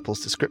resemble Burple's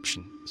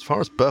description. As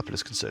far as Burple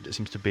is concerned, it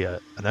seems to be an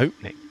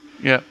opening.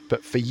 Yeah.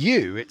 But for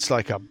you, it's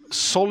like a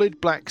solid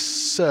black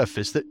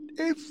surface that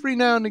every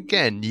now and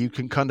again you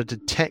can kind of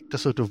detect a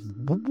sort of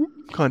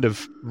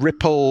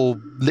ripple,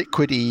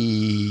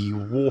 liquidy,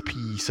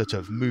 warpy sort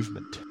of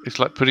movement. It's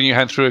like putting your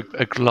hand through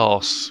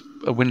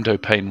a window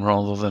pane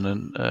rather than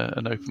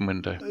an open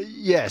window.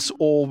 Yes,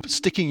 or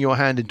sticking your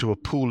hand into a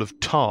pool of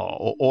tar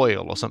or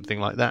oil or something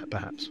like that,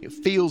 perhaps. It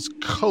feels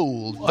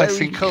cold,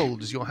 very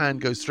cold as your hand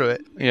goes through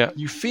it. Yeah.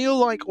 You feel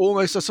like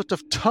almost a sort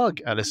of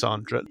tug,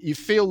 Alessandra. You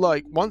feel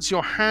like once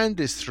your hand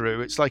is through,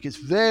 it's like it's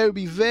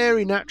very,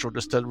 very natural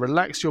just to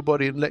relax your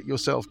body and let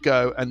yourself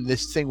go, and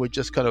this thing would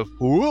just kind of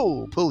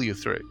pull you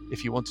through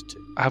if you wanted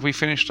to. Have we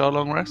finished our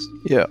long rest?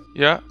 Yeah.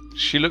 Yeah.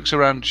 She looks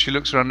around.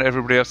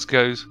 Everybody else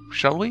goes,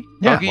 shall we?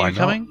 Yeah. Buggy, you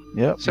coming?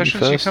 Yeah.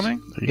 Sessions, you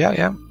coming?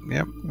 Yeah.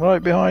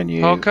 Right behind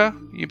you. Parker,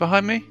 you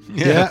behind me?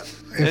 Yeah.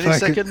 Any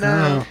second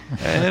now.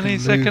 Any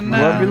second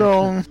now. Won't be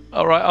long.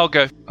 All right, I'll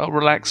go. I'll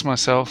relax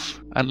myself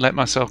and let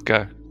myself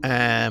go.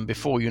 And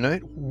before you know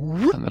it,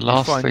 and the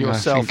last you find thing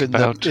yourself I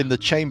think in the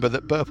chamber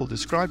that Burple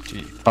described to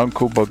you.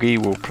 Uncle Buggy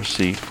will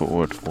proceed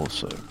forward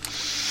also.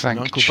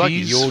 Thank Uncle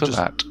Buggy, cheese for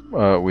that.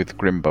 With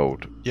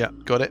Grimbold. Yeah,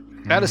 got it.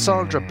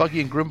 Alessandra, Buggy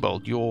and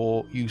Grimbold,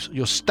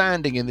 you're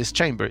standing in this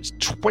chamber. It's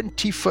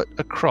 20 foot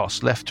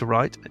across, left to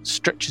right. It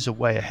stretches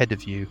away ahead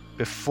of you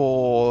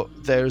before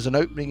there is an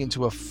opening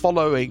into a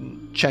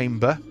following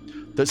chamber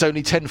that's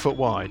only 10 foot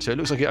wide. So it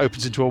looks like it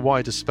opens into a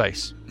wider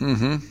space.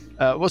 Mm-hmm.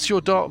 What's your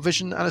dark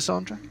vision,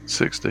 Alessandra?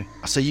 60.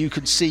 So you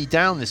can see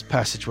down this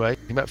passageway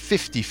about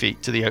 50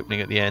 feet to the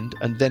opening at the end,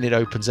 and then it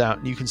opens out,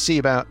 and you can see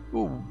about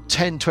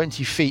 10,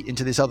 20 feet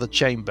into this other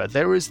chamber.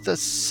 There is the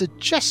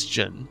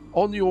suggestion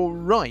on your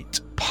right,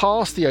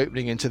 past the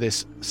opening into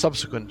this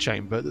subsequent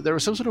chamber, that there are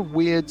some sort of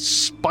weird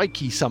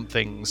spiky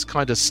somethings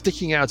kind of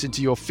sticking out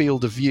into your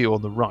field of view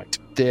on the right.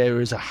 There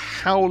is a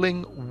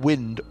howling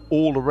wind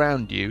all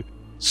around you,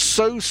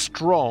 so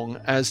strong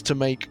as to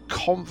make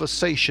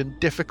conversation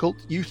difficult.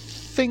 You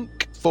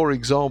think, for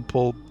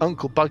example,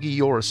 Uncle Buggy,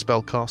 you're a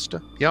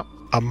spellcaster. Yep.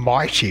 A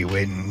mighty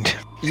wind.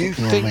 You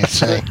think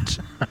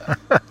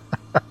that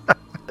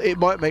it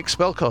might make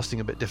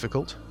spellcasting a bit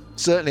difficult.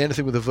 Certainly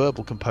anything with a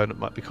verbal component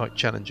might be quite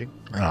challenging.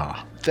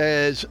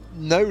 There's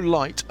no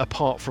light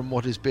apart from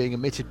what is being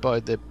emitted by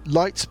the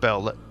light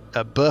spell that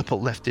Burple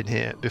left in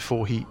here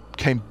before he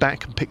came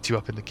back and picked you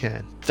up in the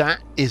cairn.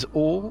 That is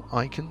all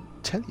I can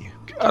tell you.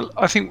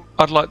 I think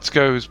I'd like to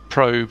go as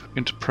probe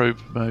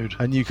mode.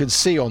 And you can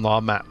see on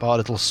our map our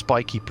little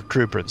spiky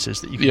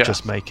protuberances that you can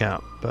just make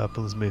out.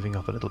 Burple is moving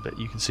up a little bit.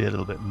 You can see a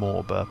little bit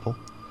more, Burple.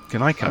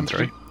 Can I come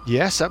through?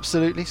 Yes,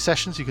 absolutely.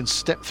 Sessions, you can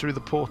step through the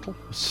portal.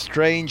 A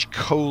strange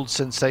cold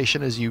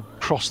sensation as you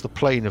cross the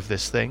plane of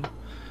this thing,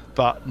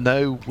 but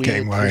no weird...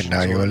 Getting worried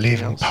now. You're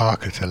leaving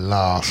Parker to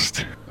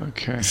last.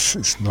 Okay.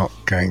 It's not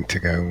going to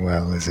go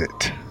well, is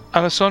it?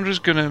 Alessandra's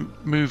going to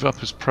move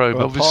up as probe.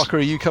 Well, Parker, are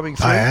you coming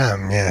through? I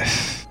am,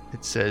 yes.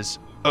 It says,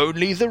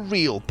 only the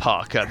real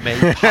Parker may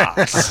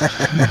pass.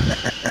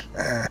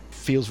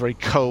 Feels very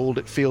cold.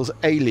 It feels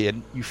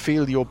alien. You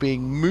feel you're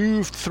being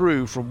moved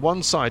through from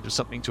one side of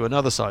something to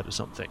another side of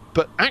something.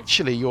 But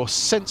actually, your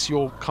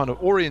kind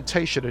of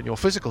orientation and your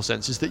physical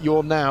sense is that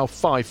you're now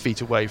 5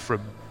 feet away from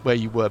where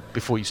you were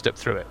before you stepped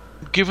through it.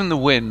 Given the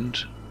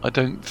wind, I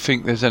don't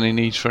think there's any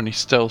need for any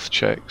stealth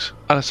checks.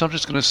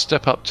 Alessandra's going to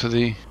step up to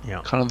the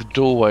kind of the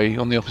doorway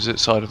on the opposite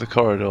side of the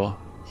corridor.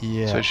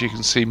 Yeah. So she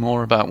can see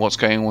more about what's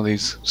going on with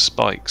these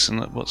spikes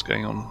and what's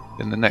going on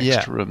in the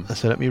next room.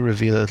 So let me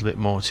reveal a little bit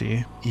more to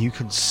you. You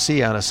can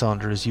see,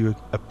 Alessandra, as you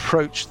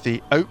approach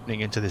the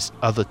opening into this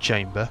other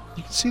chamber,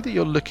 you can see that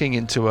you're looking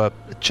into a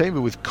chamber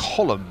with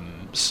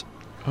columns.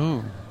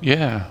 Oh,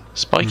 yeah.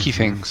 Spiky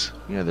things.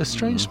 Yeah, there's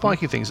strange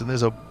spiky things, and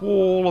there's a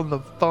wall on the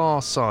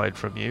far side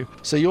from you.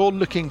 So you're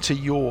looking to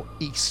your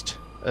east,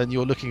 and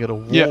you're looking at a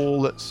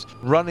wall that's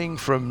running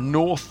from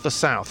north to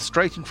south,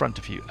 straight in front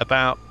of you,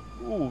 about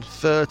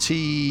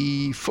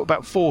 40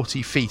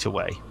 feet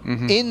away.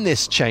 Mm-hmm. In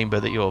this chamber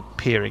that you're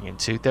peering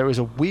into, there is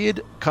a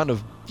weird kind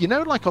of,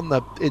 like on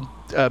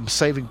in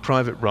Saving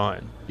Private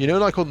Ryan,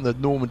 like on the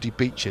Normandy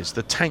beaches,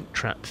 the tank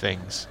trap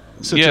things.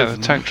 The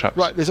tank traps.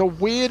 Right, there's a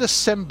weird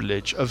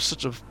assemblage of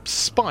sort of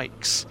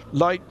spikes,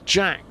 like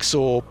jacks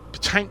or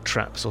tank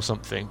traps or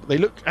something. They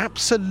look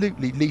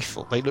absolutely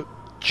lethal. They look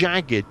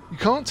jagged. You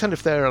can't tell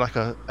if they're like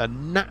a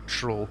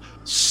natural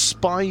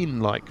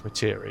spine-like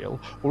material,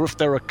 or if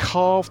they're a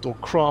carved or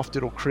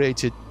crafted or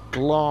created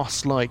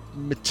glass-like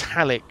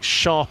metallic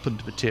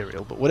sharpened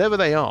material. But whatever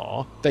they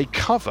are, they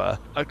cover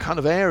a kind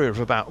of area of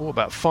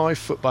about 5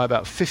 foot by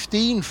about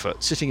 15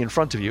 foot sitting in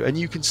front of you, and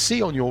you can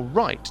see on your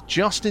right,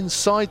 just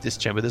inside this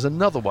chamber, there's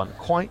another one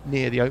quite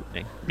near the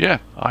opening. Yeah,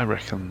 I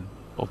reckon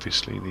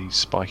obviously these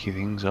spiky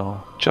things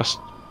are just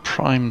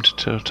primed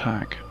to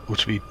attack. Or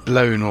to be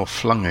blown or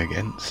flung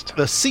against.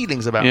 The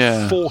ceiling's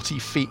about 40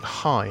 feet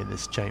high in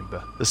this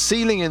chamber. The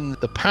ceiling in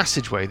the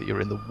passageway that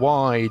you're in, the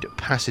wide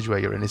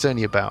passageway you're in, is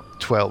only about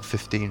 12,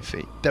 15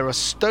 feet. There are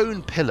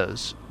stone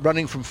pillars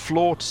running from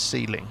floor to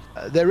ceiling.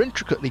 They're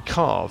intricately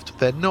carved.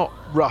 They're not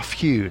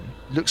rough-hewn.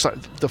 Looks like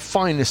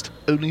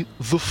only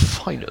the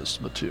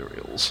finest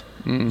materials.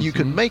 Mm-hmm. You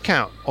can make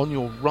out on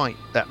your right,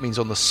 that means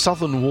on the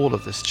southern wall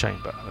of this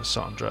chamber,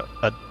 Alessandra,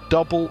 a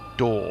double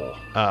door,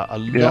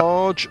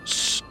 large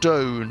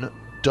stone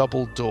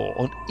double door.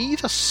 On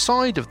either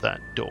side of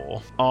that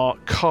door are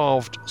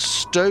carved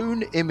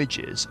stone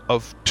images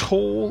of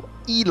tall,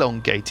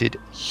 elongated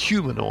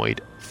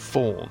humanoid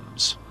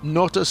forms.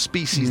 Not a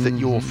species that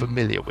you're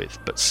familiar with,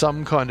 but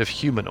some kind of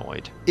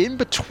humanoid. In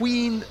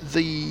between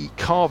the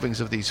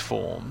carvings of these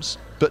forms,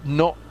 but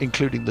not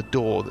including the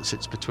door that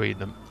sits between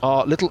them,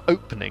 are little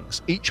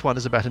openings. Each one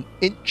is about an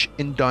inch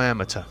in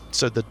diameter.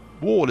 So the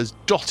wall is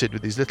dotted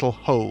with these little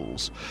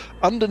holes.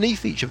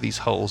 Underneath each of these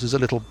holes is a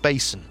little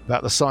basin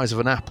about the size of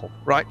an apple,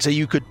 right? So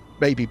you could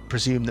maybe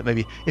presume that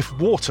maybe if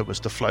water was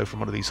to flow from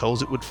one of these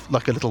holes, it would,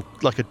 like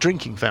a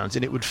drinking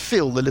fountain, it would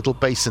fill the little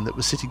basin that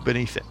was sitting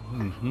beneath it.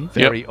 Mm-hmm.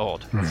 Very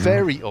odd. Mm-hmm.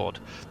 Very odd.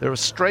 There are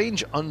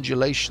strange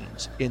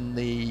undulations in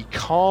the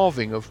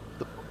carving of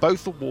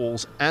both the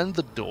walls and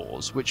the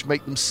doors, which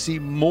make them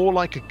seem more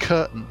like a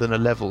curtain than a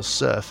level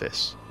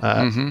surface.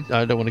 I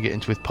don't want to get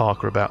into with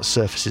Parker about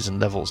surfaces and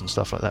levels and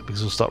stuff like that,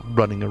 because we'll start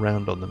running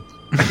around on them.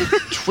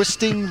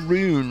 Twisting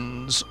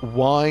runes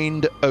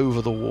wind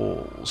over the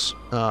walls.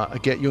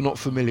 Again, you're not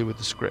familiar with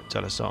the script,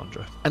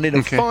 Alessandra. And in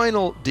a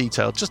final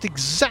detail, just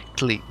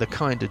exactly the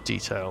kind of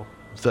detail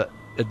that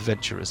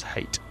adventurers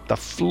hate. The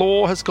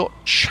floor has got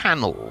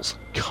channels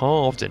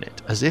carved in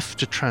it, as if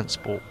to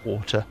transport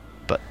water,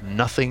 but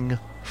nothing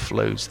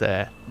flows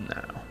there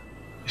now.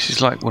 This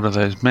is like one of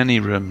those many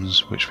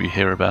rooms which we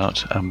hear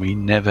about and we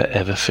never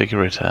ever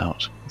figure it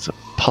out. It's a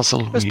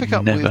puzzle. Let's pick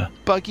up with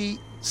Buggy,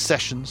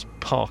 Sessions,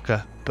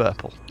 Parker,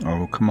 Burple. I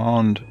will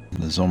command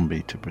the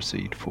zombie to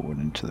proceed forward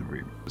into the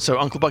room. So,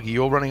 Uncle Buggy,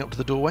 you're running up to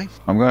the doorway?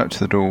 I'm going up to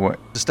the doorway.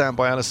 To stand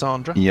by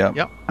Alessandra?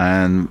 Yep.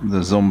 And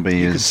the zombie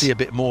You can see a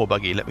bit more,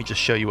 Buggy. Let me just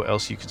show you what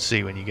else you can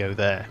see when you go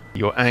there.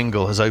 Your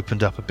angle has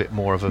opened up a bit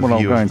more of a view of the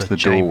chamber. Well, I'm going to the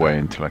doorway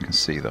until I can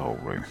see the whole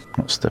room.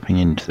 Not stepping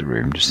into the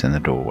room, just in the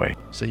doorway.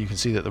 So you can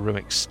see that the room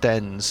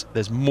extends.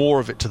 There's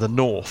more of it to the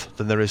north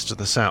than there is to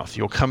the south.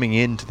 You're coming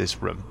into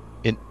this room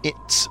in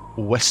its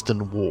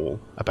western wall,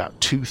 about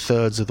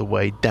 2/3 of the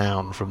way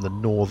down from the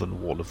northern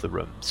wall of the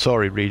room.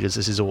 Sorry, readers,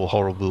 this is all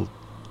horrible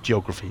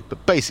geography,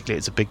 but basically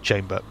it's a big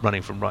chamber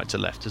running from right to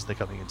left as they're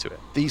coming into it.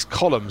 These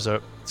columns are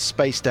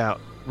spaced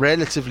out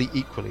relatively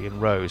equally in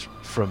rows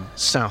from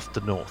south to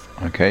north.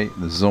 Okay,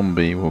 the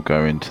zombie will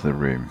go into the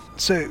room.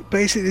 So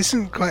basically this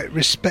isn't quite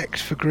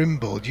respect for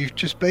Grimbold. You've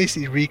just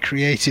basically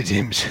recreated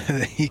him so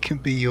that he can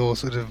be your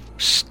sort of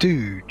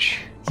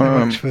stooge. So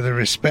much for the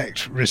respect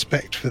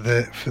for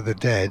the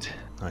dead.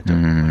 I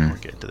don't want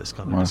to get into this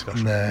kind of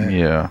discussion. No.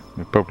 Yeah,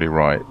 you're probably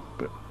right.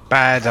 But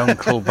bad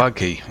Uncle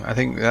Buggy. I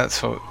think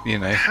that's what,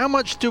 How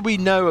much do we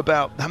know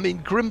about... I mean,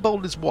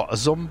 Grimbold is what, a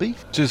zombie?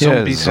 Do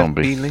zombies have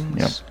feelings?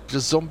 Yep.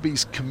 Does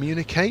zombies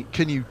communicate?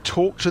 Can you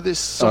talk to this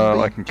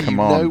zombie? I can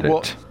command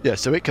it. Yeah,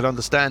 so it can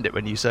understand it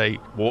when you say,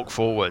 walk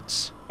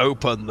forwards,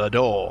 open the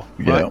door,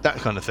 right? That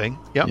kind of thing.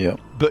 Yeah. Yep.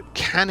 But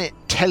can it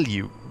tell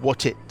you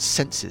what it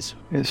senses?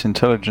 Its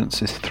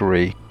intelligence is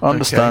 3.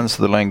 Understands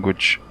the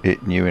language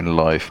it knew in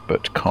life,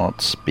 but can't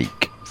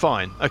speak.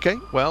 Fine. Okay,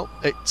 well,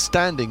 it's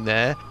standing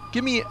there.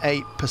 Give me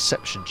a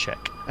perception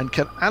check. And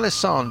can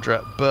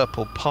Alessandra,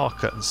 Burple,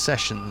 Parker and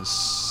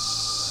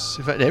Sessions...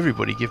 In fact,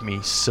 everybody give me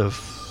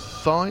wisdom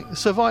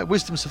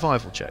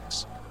survival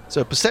checks.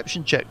 So a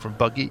perception check from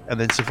Buggy, and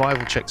then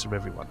survival checks from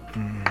everyone.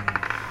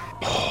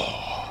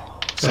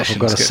 Sessions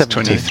got a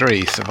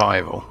 23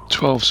 survival.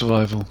 12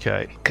 survival.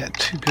 Okay. Get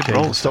 2 good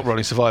rolls. Stop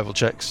rolling survival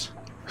checks.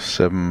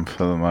 7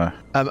 for my...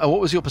 And what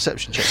was your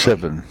perception check?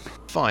 7.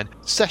 Fine.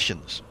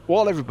 Sessions.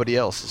 While everybody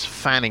else is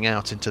fanning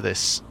out into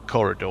this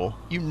corridor,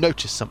 you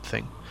notice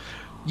something.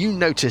 You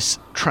notice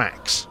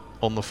tracks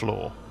on the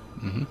floor.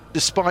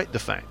 Despite the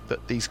fact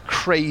that these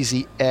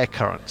crazy air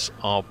currents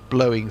are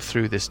blowing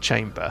through this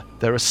chamber,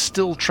 there are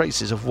still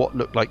traces of what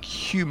look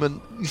like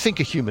you think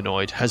a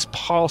humanoid has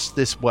passed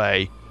this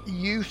way.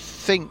 You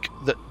think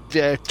that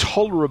they're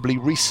tolerably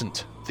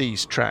recent,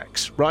 these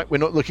tracks, right? We're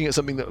not looking at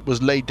something that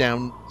was laid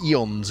down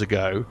eons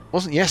ago. It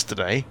wasn't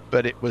yesterday,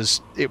 but it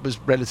was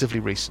relatively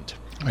recent.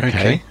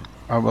 Okay.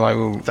 I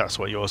will. That's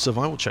what your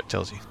survival check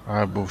tells you.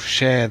 I will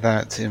share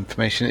that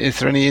information. Is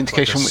there any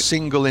indication? Like a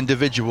single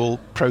individual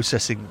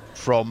processing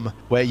from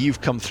where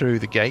you've come through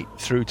the gate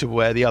through to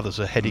where the others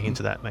are heading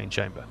into that main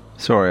chamber.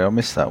 Sorry, I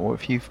missed that. What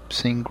have you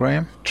seen,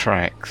 Graham?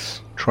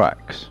 Tracks.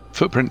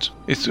 Footprints.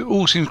 It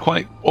all seems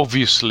quite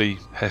obviously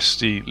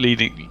Hesty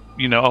leading.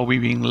 Are we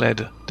being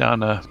led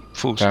down a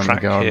false Down track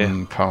the garden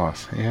here?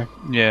 path, yeah.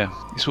 Yeah,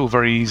 it's all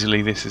very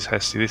easily. This is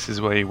Hesty. This is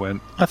where he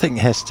went. I think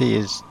Hesty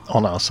is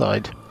on our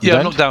side. Yeah,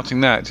 I'm not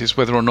doubting that. It's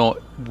whether or not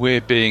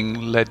we're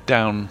being led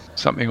down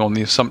something on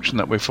the assumption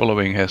that we're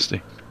following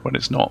Hesty when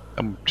it's not.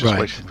 I'm just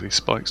waiting for these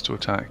spikes to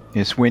attack.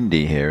 It's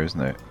windy here,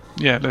 isn't it?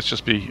 Yeah, let's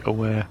just be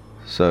aware.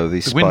 So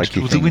these spiky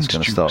things are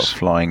going to start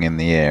flying in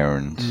the air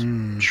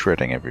and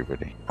shredding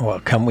everybody. Well,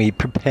 can we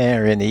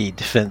prepare any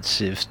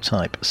defensive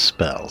type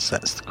spells?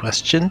 That's the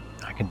question.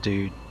 I can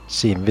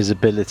see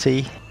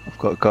invisibility. I've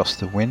got a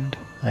gust of wind.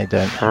 I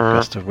don't have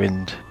gust of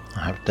wind.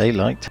 I have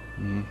daylight.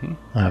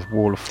 I have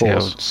wall of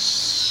force.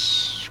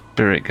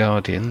 Spirit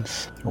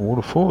guardians. A wall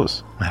of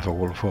force. I have a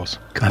wall of force.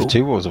 Cool. I have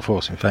 2 walls of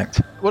force, in fact.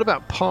 What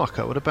about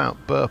Parker? What about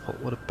Burple?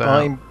 What about?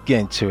 I'm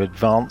going to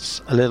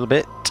advance a little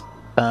bit.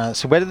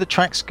 So where do the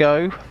tracks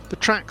go? The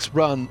tracks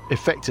run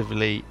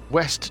effectively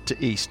west to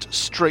east,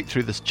 straight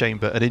through this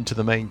chamber and into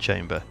the main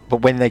chamber. But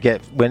when they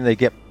get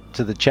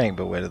to the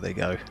chamber, where do they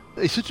go?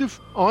 They sort of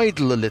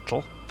idle a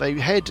little. They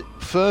head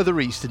further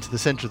east into the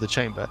centre of the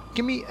chamber.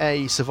 Give me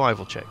a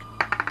survival check.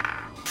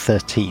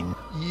 13.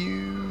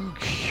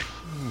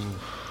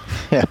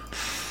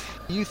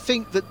 You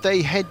think that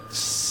they head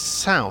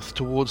south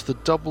towards the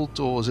double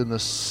doors in the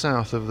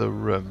south of the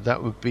room.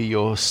 That would be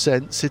your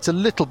sense. It's a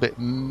little bit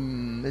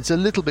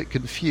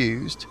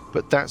confused,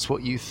 but that's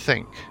what you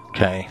think.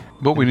 Okay.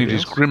 What we need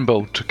is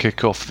Grimbold to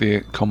kick off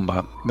the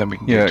combat. Then we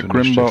can get to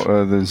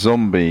Grimbold, the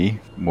zombie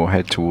will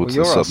head towards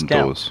the southern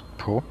doors.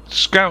 Paul?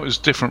 Scout is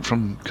different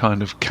from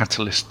kind of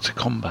catalyst to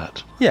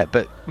combat. Yeah,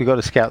 but we've got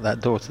to scout that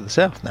door to the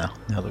south now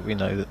that we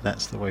know that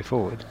that's the way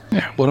forward.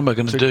 Yeah. What am I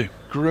going to do?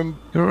 You're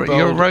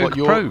a rogue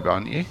rogue,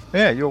 aren't you?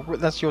 Yeah,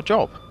 that's your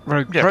job.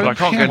 Rogue rogue. But I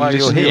can't go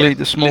You'll read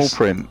the small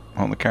print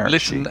on the character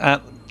sheet.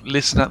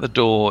 Listen at the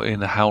door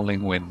in a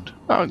howling wind.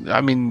 Oh,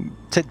 I mean,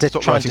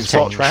 try to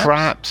spot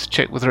traps,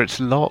 check whether it's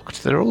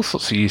locked. There are all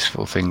sorts of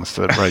useful things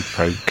that Rogue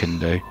Probe can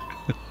do.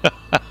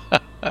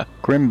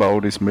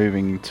 Grimbold is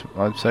moving to,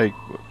 I'd say,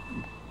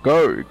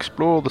 go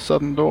explore the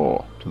southern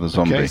door to the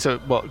zombie. Okay, so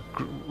what?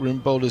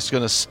 Grimbold is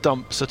going to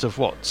stump sort of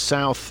what?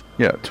 South?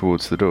 Yeah,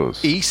 towards the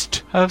doors.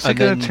 East? How's it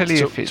going to tell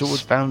you if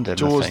it's found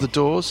anything? Towards the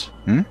doors?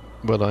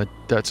 Well,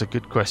 that's a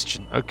good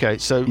question. Okay,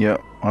 so... Yeah,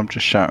 I'm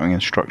just shouting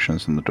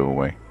instructions in the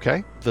doorway.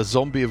 Okay, the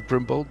zombie of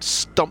Grimbold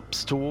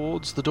stumps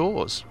towards the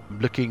doors,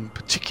 looking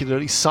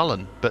particularly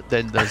sullen, but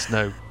then there's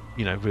no,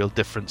 real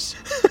difference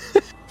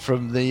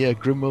from the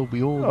Grimbold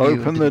we all knew.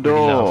 Open the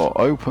door!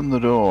 Really open the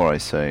door, I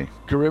say.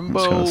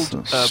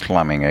 Grimbold...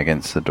 slamming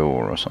against the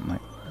door or something.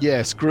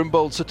 Yes,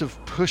 Grimbold sort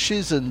of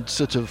pushes and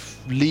sort of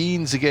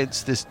leans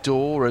against this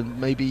door and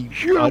maybe,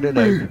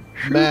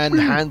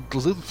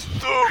 manhandles it.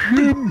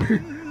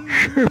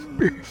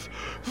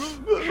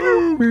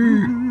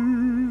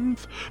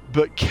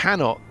 But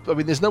cannot. I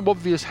mean, there's no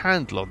obvious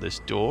handle on this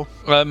door.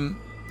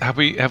 Have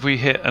we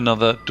hit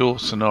another door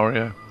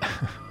scenario?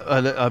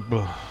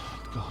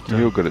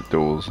 You're good at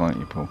doors, aren't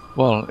you, Paul?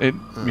 Well,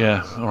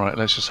 yeah. All right.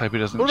 Let's just hope he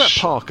doesn't. What about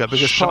Parker?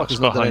 Because Parker's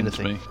not done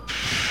anything. Me.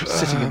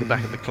 Sitting in the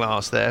back of the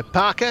class there.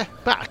 Parker.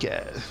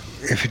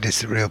 If it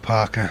is the real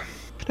Parker.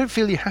 I don't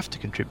feel you have to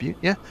contribute.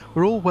 Yeah,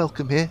 we're all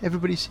welcome here.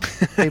 Everybody's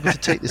able to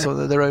take this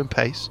on at their own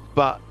pace.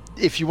 But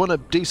if you want to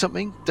do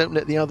something, don't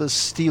let the others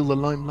steal the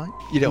limelight.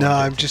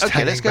 I'm just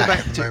let's go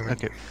back to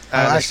moment. Okay.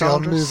 Actually, I'll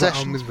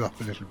move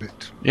up a little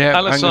bit. Yeah,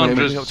 Alessandra's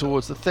moving up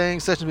towards the thing.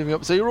 Session's moving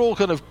up. So you're all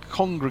kind of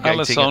congregating.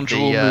 Alessandra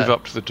will move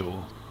up to the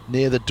door.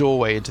 Near the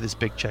doorway into this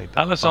big chamber.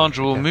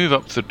 Alessandra will move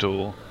up to the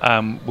door.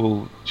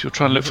 She'll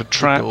try and look for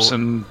traps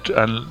and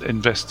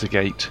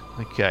investigate.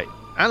 Okay.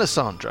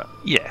 Alessandra.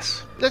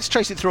 Yes. Let's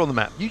trace it through on the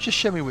map. You just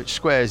show me which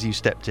squares you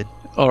stepped in.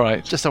 All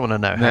right. Just I want to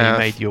know how you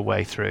made your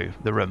way through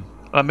the room.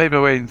 I made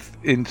my way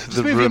into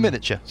the room. Move your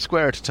miniature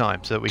square at a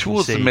time so that we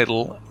towards can see. The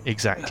middle.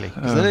 Exactly.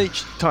 Because then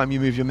each time you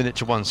move your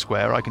miniature one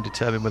square, I can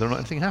determine whether or not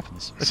anything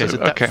happens. Okay, so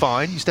that's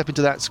fine. You step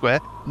into that square.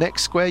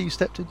 Next square you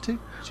stepped into,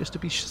 just to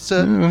be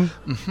certain.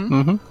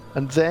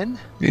 And then?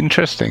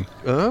 Interesting.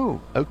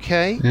 Oh,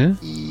 okay. Yeah.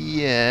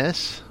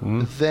 Yes.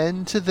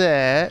 Then to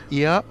there.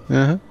 Yep.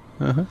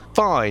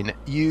 Fine.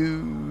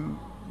 You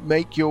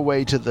make your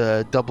way to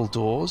the double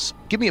doors.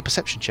 Give me a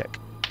perception check.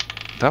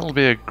 That'll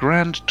be a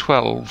grand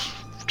 12.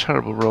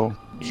 Terrible roll.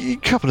 A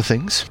couple of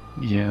things.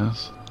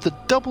 Yes. The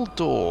double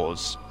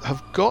doors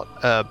have got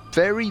a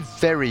very,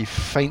 very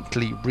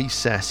faintly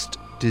recessed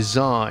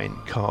design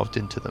carved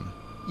into them.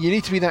 You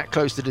need to be that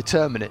close to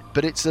determine it,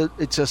 but it's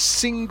a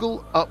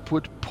single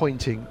upward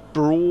pointing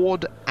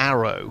broad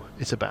arrow.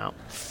 It's about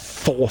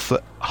 4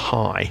 foot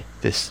high,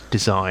 this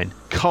design,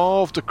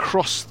 carved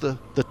across the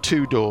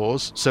two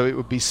doors, so it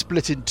would be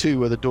split in two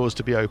were the doors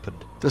to be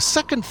opened. The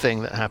second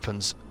thing that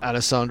happens,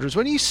 Alessandra, is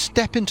when you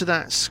step into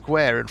that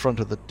square in front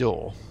of the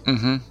door,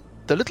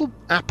 the little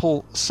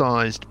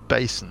apple-sized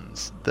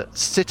basins that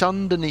sit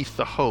underneath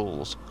the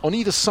holes on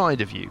either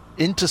side of you,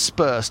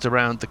 interspersed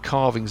around the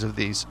carvings of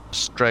these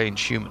strange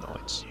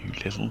humanoids, you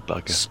little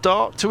bugger,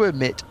 start to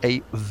emit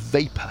a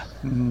vapor.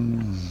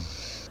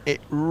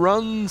 It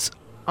runs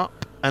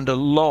up and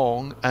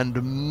along and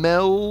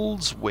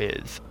melds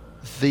with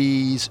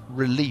these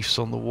reliefs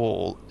on the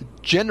wall,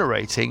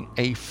 generating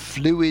a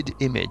fluid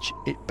image.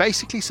 It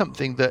basically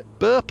something that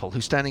Burple,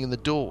 who's standing in the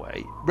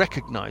doorway,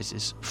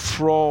 recognizes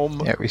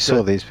from... Yeah, we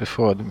saw these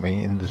before, didn't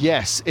we?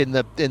 Yes, in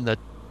the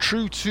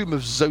true tomb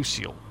of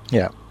Zosiel.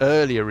 Yeah.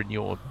 Earlier in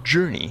your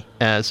journey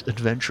as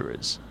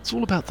adventurers. It's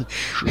all about the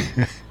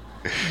truth.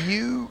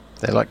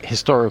 They're like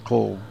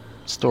historical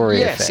story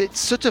Yes, effects. it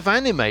sort of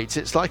animates.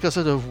 It's like a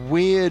sort of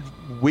weird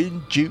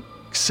Wind-Duke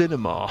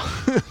cinema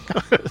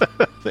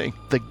thing.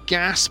 The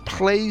gas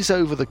plays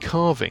over the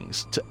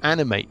carvings to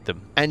animate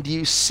them, and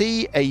you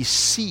see a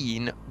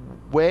scene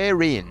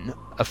wherein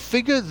a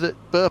figure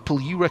that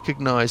Burple you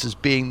recognise as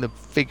being the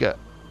figure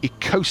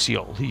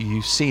Icosiol, who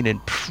you've seen in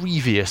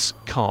previous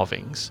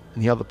carvings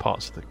in the other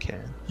parts of the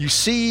cairn. You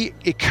see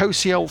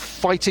Icosiol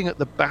fighting at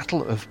the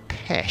Battle of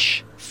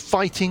Pesh,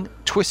 fighting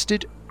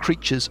twisted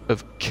creatures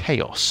of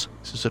chaos.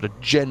 It's a sort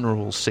of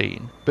general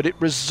scene, but it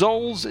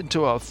resolves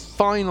into a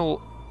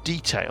final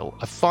detail,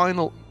 a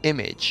final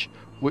image,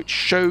 which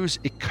shows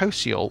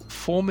Icosiol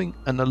forming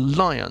an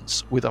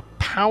alliance with a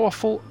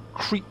powerful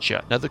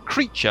creature. Now, the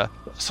creature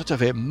sort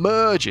of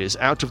emerges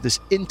out of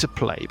this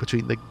interplay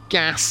between the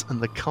gas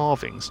and the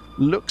carvings,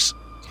 looks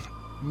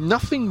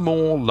nothing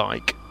more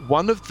like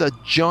one of the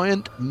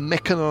giant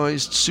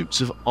mechanized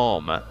suits of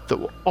armor that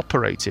were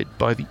operated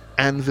by the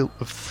Anvil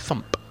of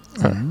Thump.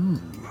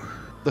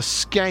 The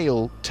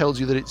scale tells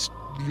you that it's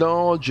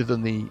larger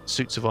than the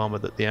suits of armor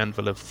that the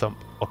Anvil of Thump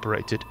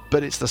operated,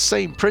 but it's the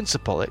same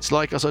principle. It's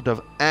like a sort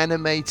of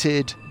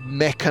animated,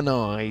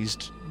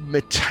 mechanized,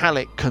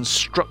 metallic,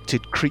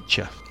 constructed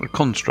creature. A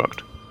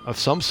construct of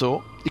some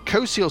sort.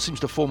 Icosiol seems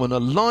to form an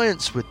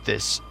alliance with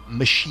this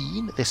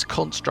machine, this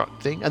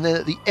construct thing, and then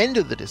at the end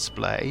of the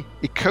display,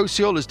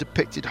 Icosiol is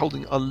depicted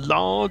holding a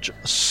large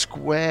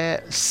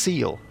square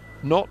seal.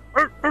 Not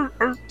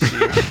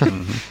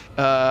seal.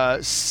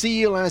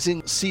 Seal as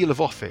in seal of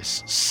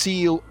office,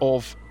 seal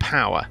of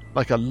power,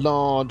 like a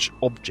large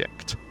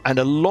object, and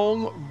a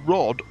long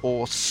rod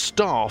or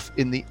staff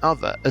in the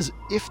other, as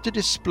if to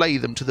display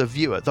them to the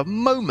viewer. The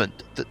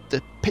moment that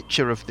the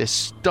picture of this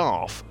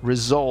staff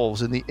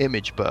resolves in the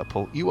image,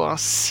 Burple, you are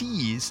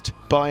seized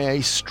by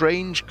a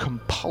strange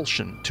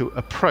compulsion to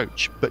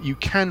approach, but you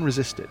can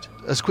resist it.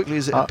 As quickly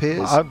as it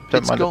appears, I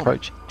don't mind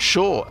approaching.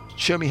 Sure.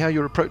 Show me how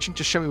you're approaching.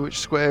 Just show me which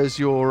squares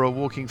you're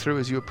walking through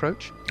as you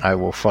approach. I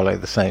will follow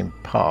the same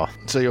path.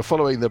 So you're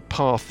following the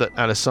path that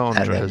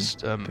Alessandra has...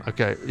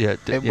 okay, yeah.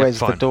 Where's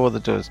fine. the door? The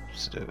door's...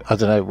 I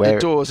don't know where... The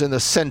door's in the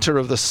centre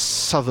of the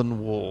southern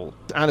wall.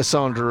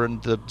 Alessandra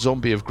and the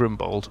zombie of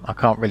Grimbold. I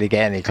can't really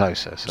get any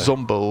closer. So.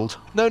 Zombold.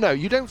 No,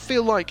 you don't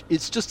feel like...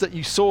 It's just that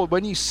you saw...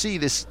 When you see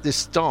this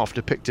staff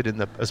depicted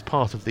as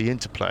part of the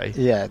interplay...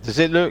 Yeah, does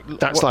it look...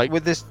 That's like...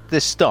 With this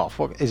staff,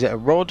 what, is it a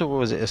rod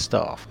or is it a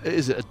staff?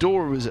 Is it a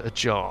door or is it a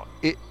jar?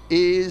 It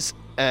is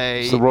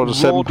it's the rod of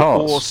 7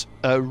 parts.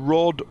 A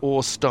rod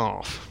or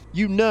staff.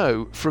 You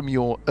know from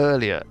your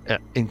earlier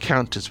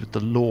encounters with the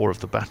lore of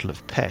the Battle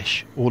of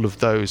Pesh, all of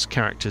those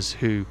characters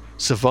who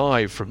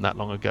survived from that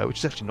long ago, which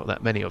is actually not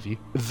that many of you,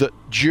 that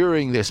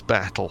during this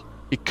battle,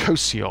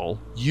 Icosiol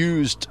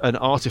used an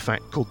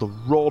artifact called the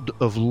Rod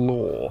of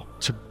Law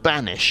to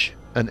banish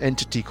an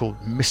entity called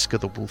Miska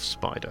the Wolf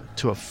Spider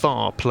to a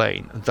far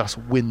plane and thus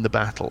win the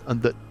battle,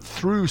 and that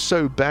through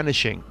so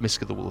banishing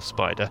Miska the Wolf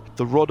Spider,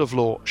 the Rod of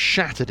Law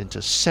shattered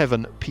into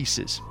 7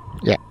 pieces.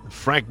 Yeah.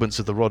 Fragments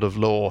of the Rod of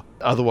Law,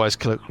 otherwise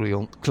colloquially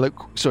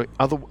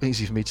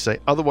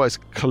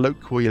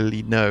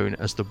known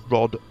as the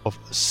Rod of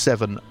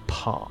 7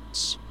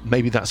 Parts.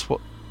 Maybe that's what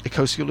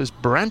Icosiol is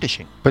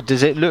brandishing. But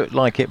does it look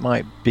like it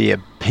might be a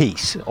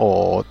piece,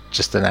 or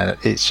just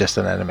it's just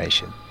an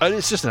animation?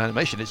 It's just an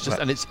animation. It's just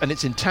right. and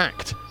it's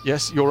intact.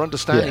 Yes, your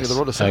understanding of the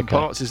Rod of 7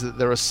 Parts is that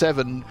there are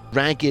 7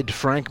 ragged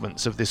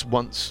fragments of this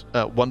once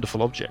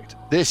wonderful object.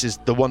 This is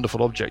the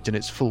wonderful object in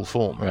its full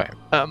form. Right.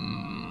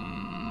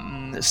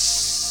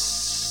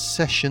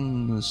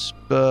 Sessions,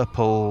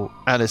 Burple,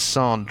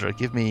 Alessandra,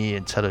 give me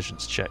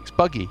intelligence checks.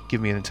 Buggy,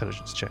 give me an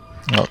intelligence check.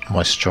 Not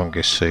my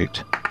strongest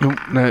suit. Oh,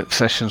 no,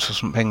 Sessions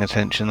wasn't paying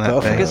attention that day. I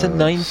think it's a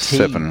 19.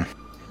 7.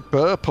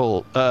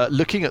 Burple,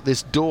 looking at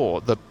this door,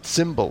 the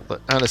symbol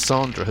that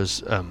Alessandra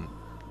has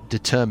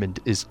determined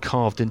is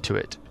carved into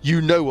it.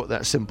 You know what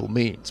that symbol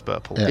means,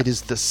 Burple. Yeah. It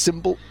is the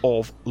symbol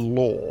of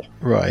law.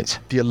 Right.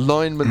 The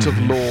alignment of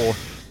law,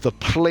 the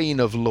plane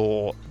of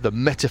law, the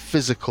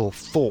metaphysical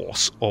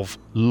force of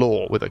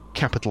law with a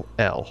capital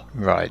L.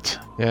 Right.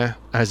 Yeah,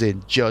 as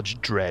in Judge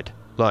Dredd.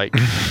 Like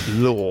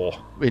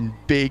law in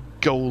big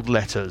gold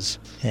letters.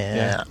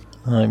 Yeah.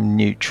 I'm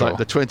neutral. Like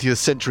the 20th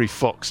Century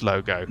Fox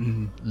logo.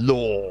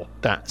 Law.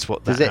 That's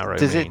what that arrow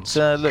means. Does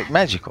it look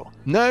magical?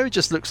 No, it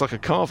just looks like a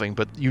carving,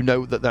 but you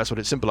know that's what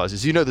it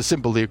symbolizes. You know the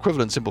symbol, the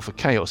equivalent symbol for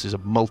chaos is a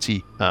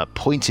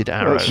multi-pointed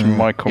arrow. That's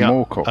Michael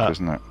Moorcock,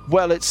 isn't it?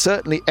 Well, it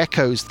certainly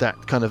echoes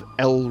that kind of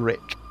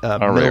Elric,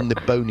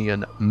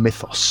 Melnibonian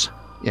mythos.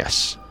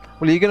 Yes.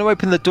 Well, are you going to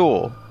open the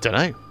door? Don't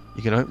know.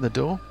 You can open the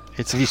door?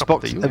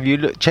 Have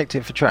you checked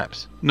it for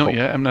traps? Not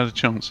yet. I haven't had a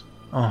chance.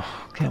 Oh,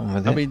 get on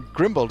with it. I mean,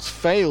 Grimbold's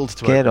failed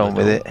to get on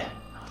with it.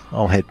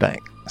 I'll head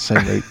back.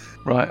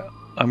 Right,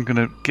 I'm going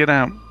to get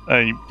out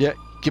a... Yeah,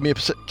 give me a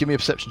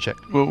perception check.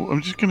 Well,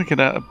 I'm just going to get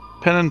out a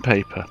pen and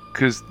paper,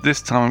 because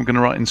this time I'm going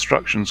to write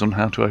instructions on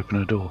how to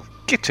open a door.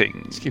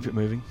 Let's keep it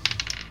moving.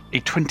 A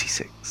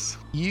 26.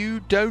 You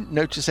don't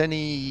notice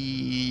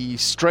any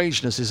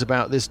strangenesses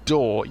about this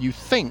door. You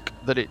think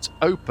that it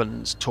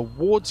opens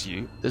towards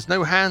you. There's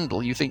no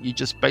handle. You think you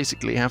just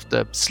basically have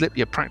to slip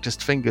your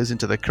practiced fingers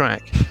into the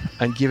crack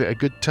and give it a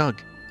good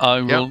tug.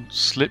 I will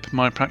slip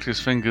my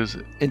practiced fingers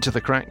into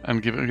the crack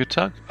and give it a good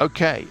tug.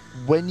 Okay,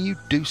 when you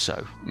do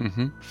so,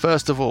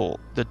 first of all,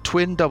 the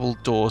twin double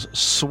doors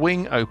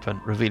swing open,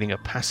 revealing a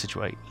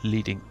passageway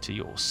leading to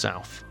your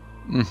south.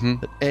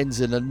 That ends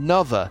in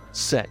another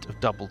set of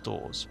double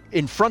doors.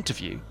 In front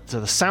of you, to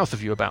the south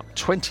of you, about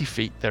 20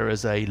 feet, there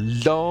is a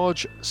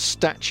large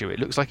statue. It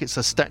looks like it's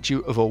a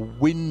statue of a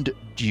wind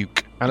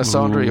duke.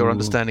 Alessandra, your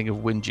understanding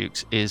of wind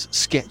dukes is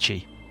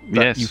sketchy.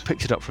 But yes. You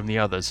picked it up from the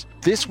others.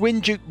 This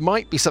wind duke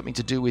might be something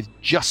to do with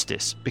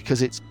justice,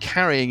 because it's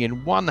carrying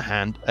in one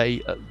hand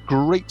a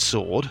great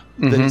sword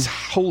that is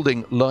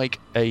holding like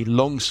a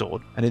long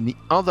sword, and in the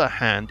other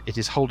hand it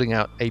is holding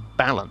out a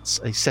balance,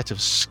 a set of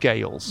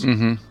scales.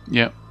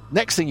 Yeah.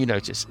 Next thing you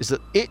notice is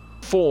that it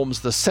forms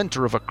the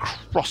center of a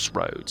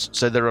crossroads,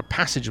 so there are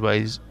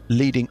passageways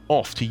leading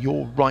off to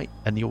your right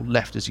and your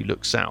left as you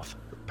look south.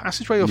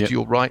 Passageway off to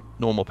your right,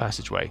 normal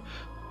passageway.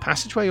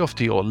 Passageway off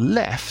to your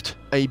left,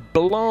 a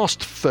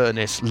blast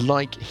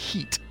furnace-like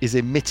heat is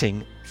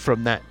emitting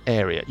from that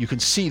area. You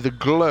can see the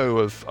glow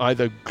of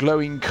either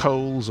glowing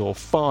coals or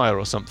fire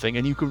or something,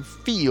 and you can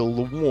feel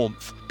the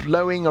warmth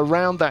blowing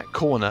around that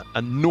corner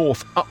and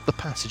north up the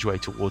passageway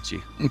towards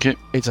you. Okay.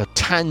 It's a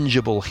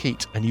tangible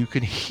heat, and you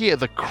can hear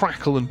the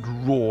crackle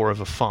and roar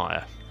of a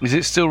fire. Is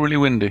it still really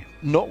windy?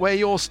 Not where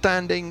you're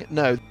standing.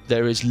 No,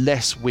 there is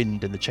less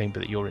wind in the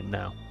chamber that you're in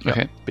now.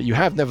 Okay. But you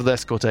have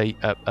nevertheless got a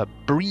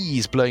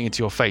breeze blowing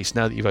into your face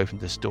now that you've opened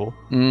this door.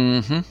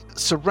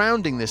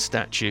 Surrounding this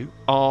statue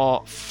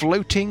are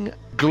floating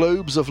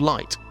globes of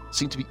light.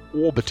 Seem to be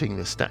orbiting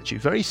this statue,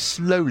 very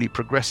slowly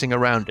progressing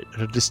around it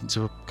at a distance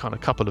of a kind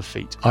of couple of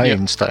feet.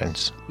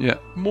 Ironstones. Yeah.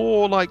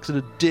 More like sort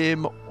of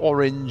dim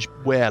orange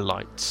wear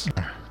lights.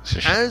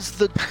 As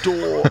the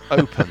door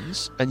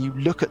opens and you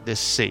look at this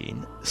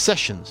scene,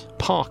 Sessions,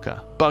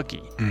 Parker,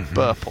 Buggy,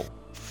 Burple,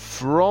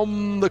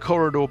 from the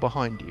corridor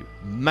behind you,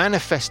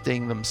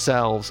 manifesting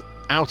themselves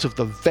out of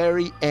the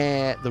very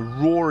air, the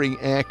roaring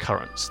air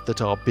currents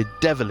that are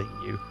bedeviling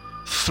you,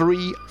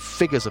 3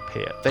 figures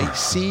appear. They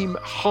seem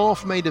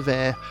half made of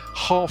air,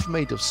 half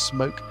made of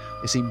smoke.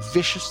 They seem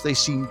vicious, they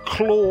seem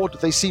clawed,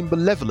 they seem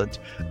malevolent,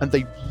 and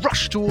they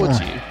rush towards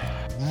you,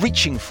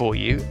 reaching for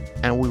you,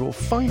 and we will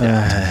find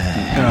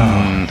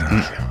out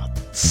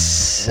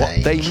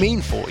what they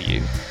mean for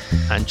you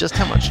and just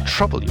how much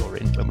trouble you're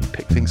in when we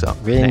pick things up.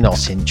 We're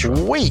not in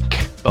trouble.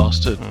 Week,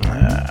 bastard.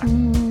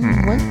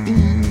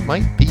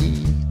 Might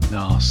be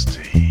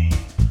nasty.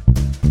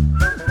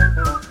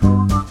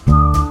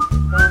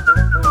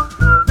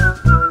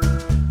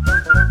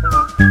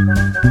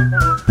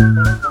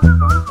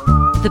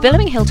 The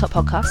Billowing Hilltop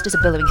podcast is a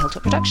Billowing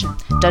Hilltop production.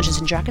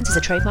 Dungeons & Dragons is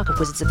a trademark of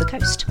Wizards of the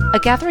Coast. A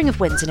Gathering of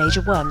Winds and Age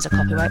of Worms are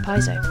copyright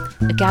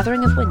Paizo. A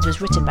Gathering of Winds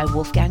was written by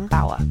Wolfgang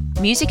Bauer.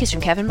 Music is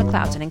from Kevin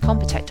MacLeod and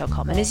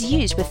Incompetech.com and is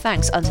used with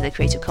thanks under the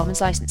Creative Commons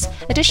license.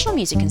 Additional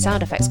music and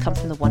sound effects come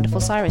from the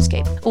wonderful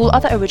Sirenscape. All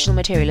other original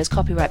material is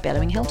copyright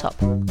Billowing Hilltop.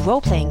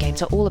 Role-playing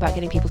games are all about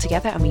getting people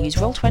together, and we use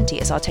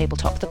Roll20 as our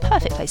tabletop, the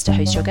perfect place to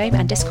host your game,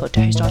 and Discord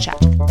to host our chat.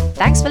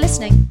 Thanks for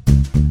listening.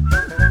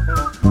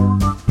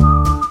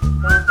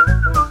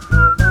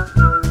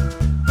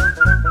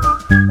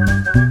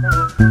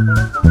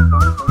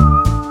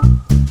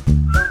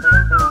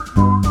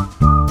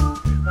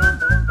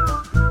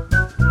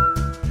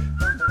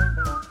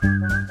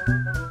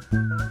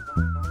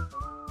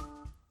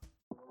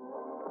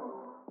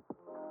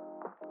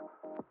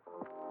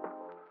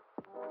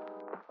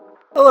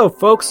 Hello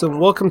folks, and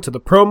welcome to the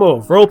promo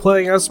of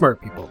Role-Playing as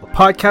Smart People, the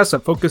podcast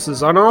that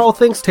focuses on all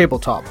things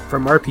tabletop,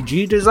 from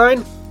RPG design,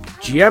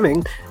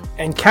 GMing,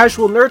 and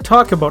casual nerd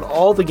talk about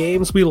all the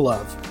games we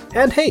love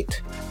and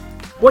hate.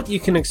 What you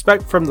can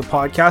expect from the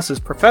podcast is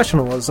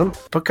professionalism.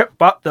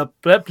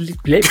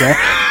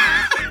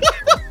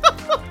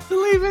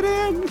 Leave it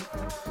in.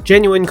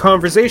 Genuine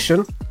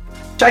conversation.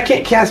 I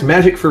can't cast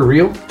magic for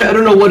real. I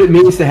don't know what it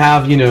means to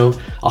have,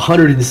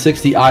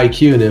 160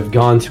 IQ and have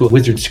gone to a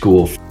wizard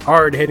school.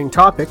 Hard-hitting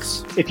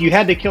topics. If you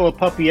had to kill a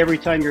puppy every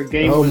time your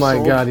game was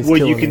sold,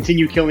 would you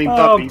continue killing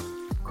puppies?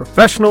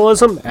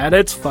 Professionalism at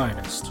its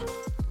finest.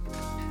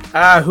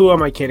 Who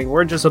am I kidding?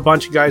 We're just a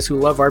bunch of guys who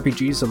love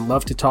RPGs and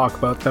love to talk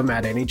about them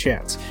at any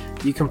chance.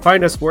 You can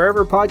find us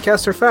wherever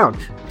podcasts are found.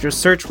 Just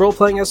search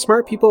Role-Playing as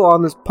Smart People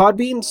on the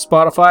Podbean,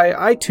 Spotify,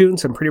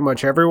 iTunes, and pretty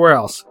much everywhere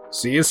else.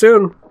 See you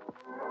soon!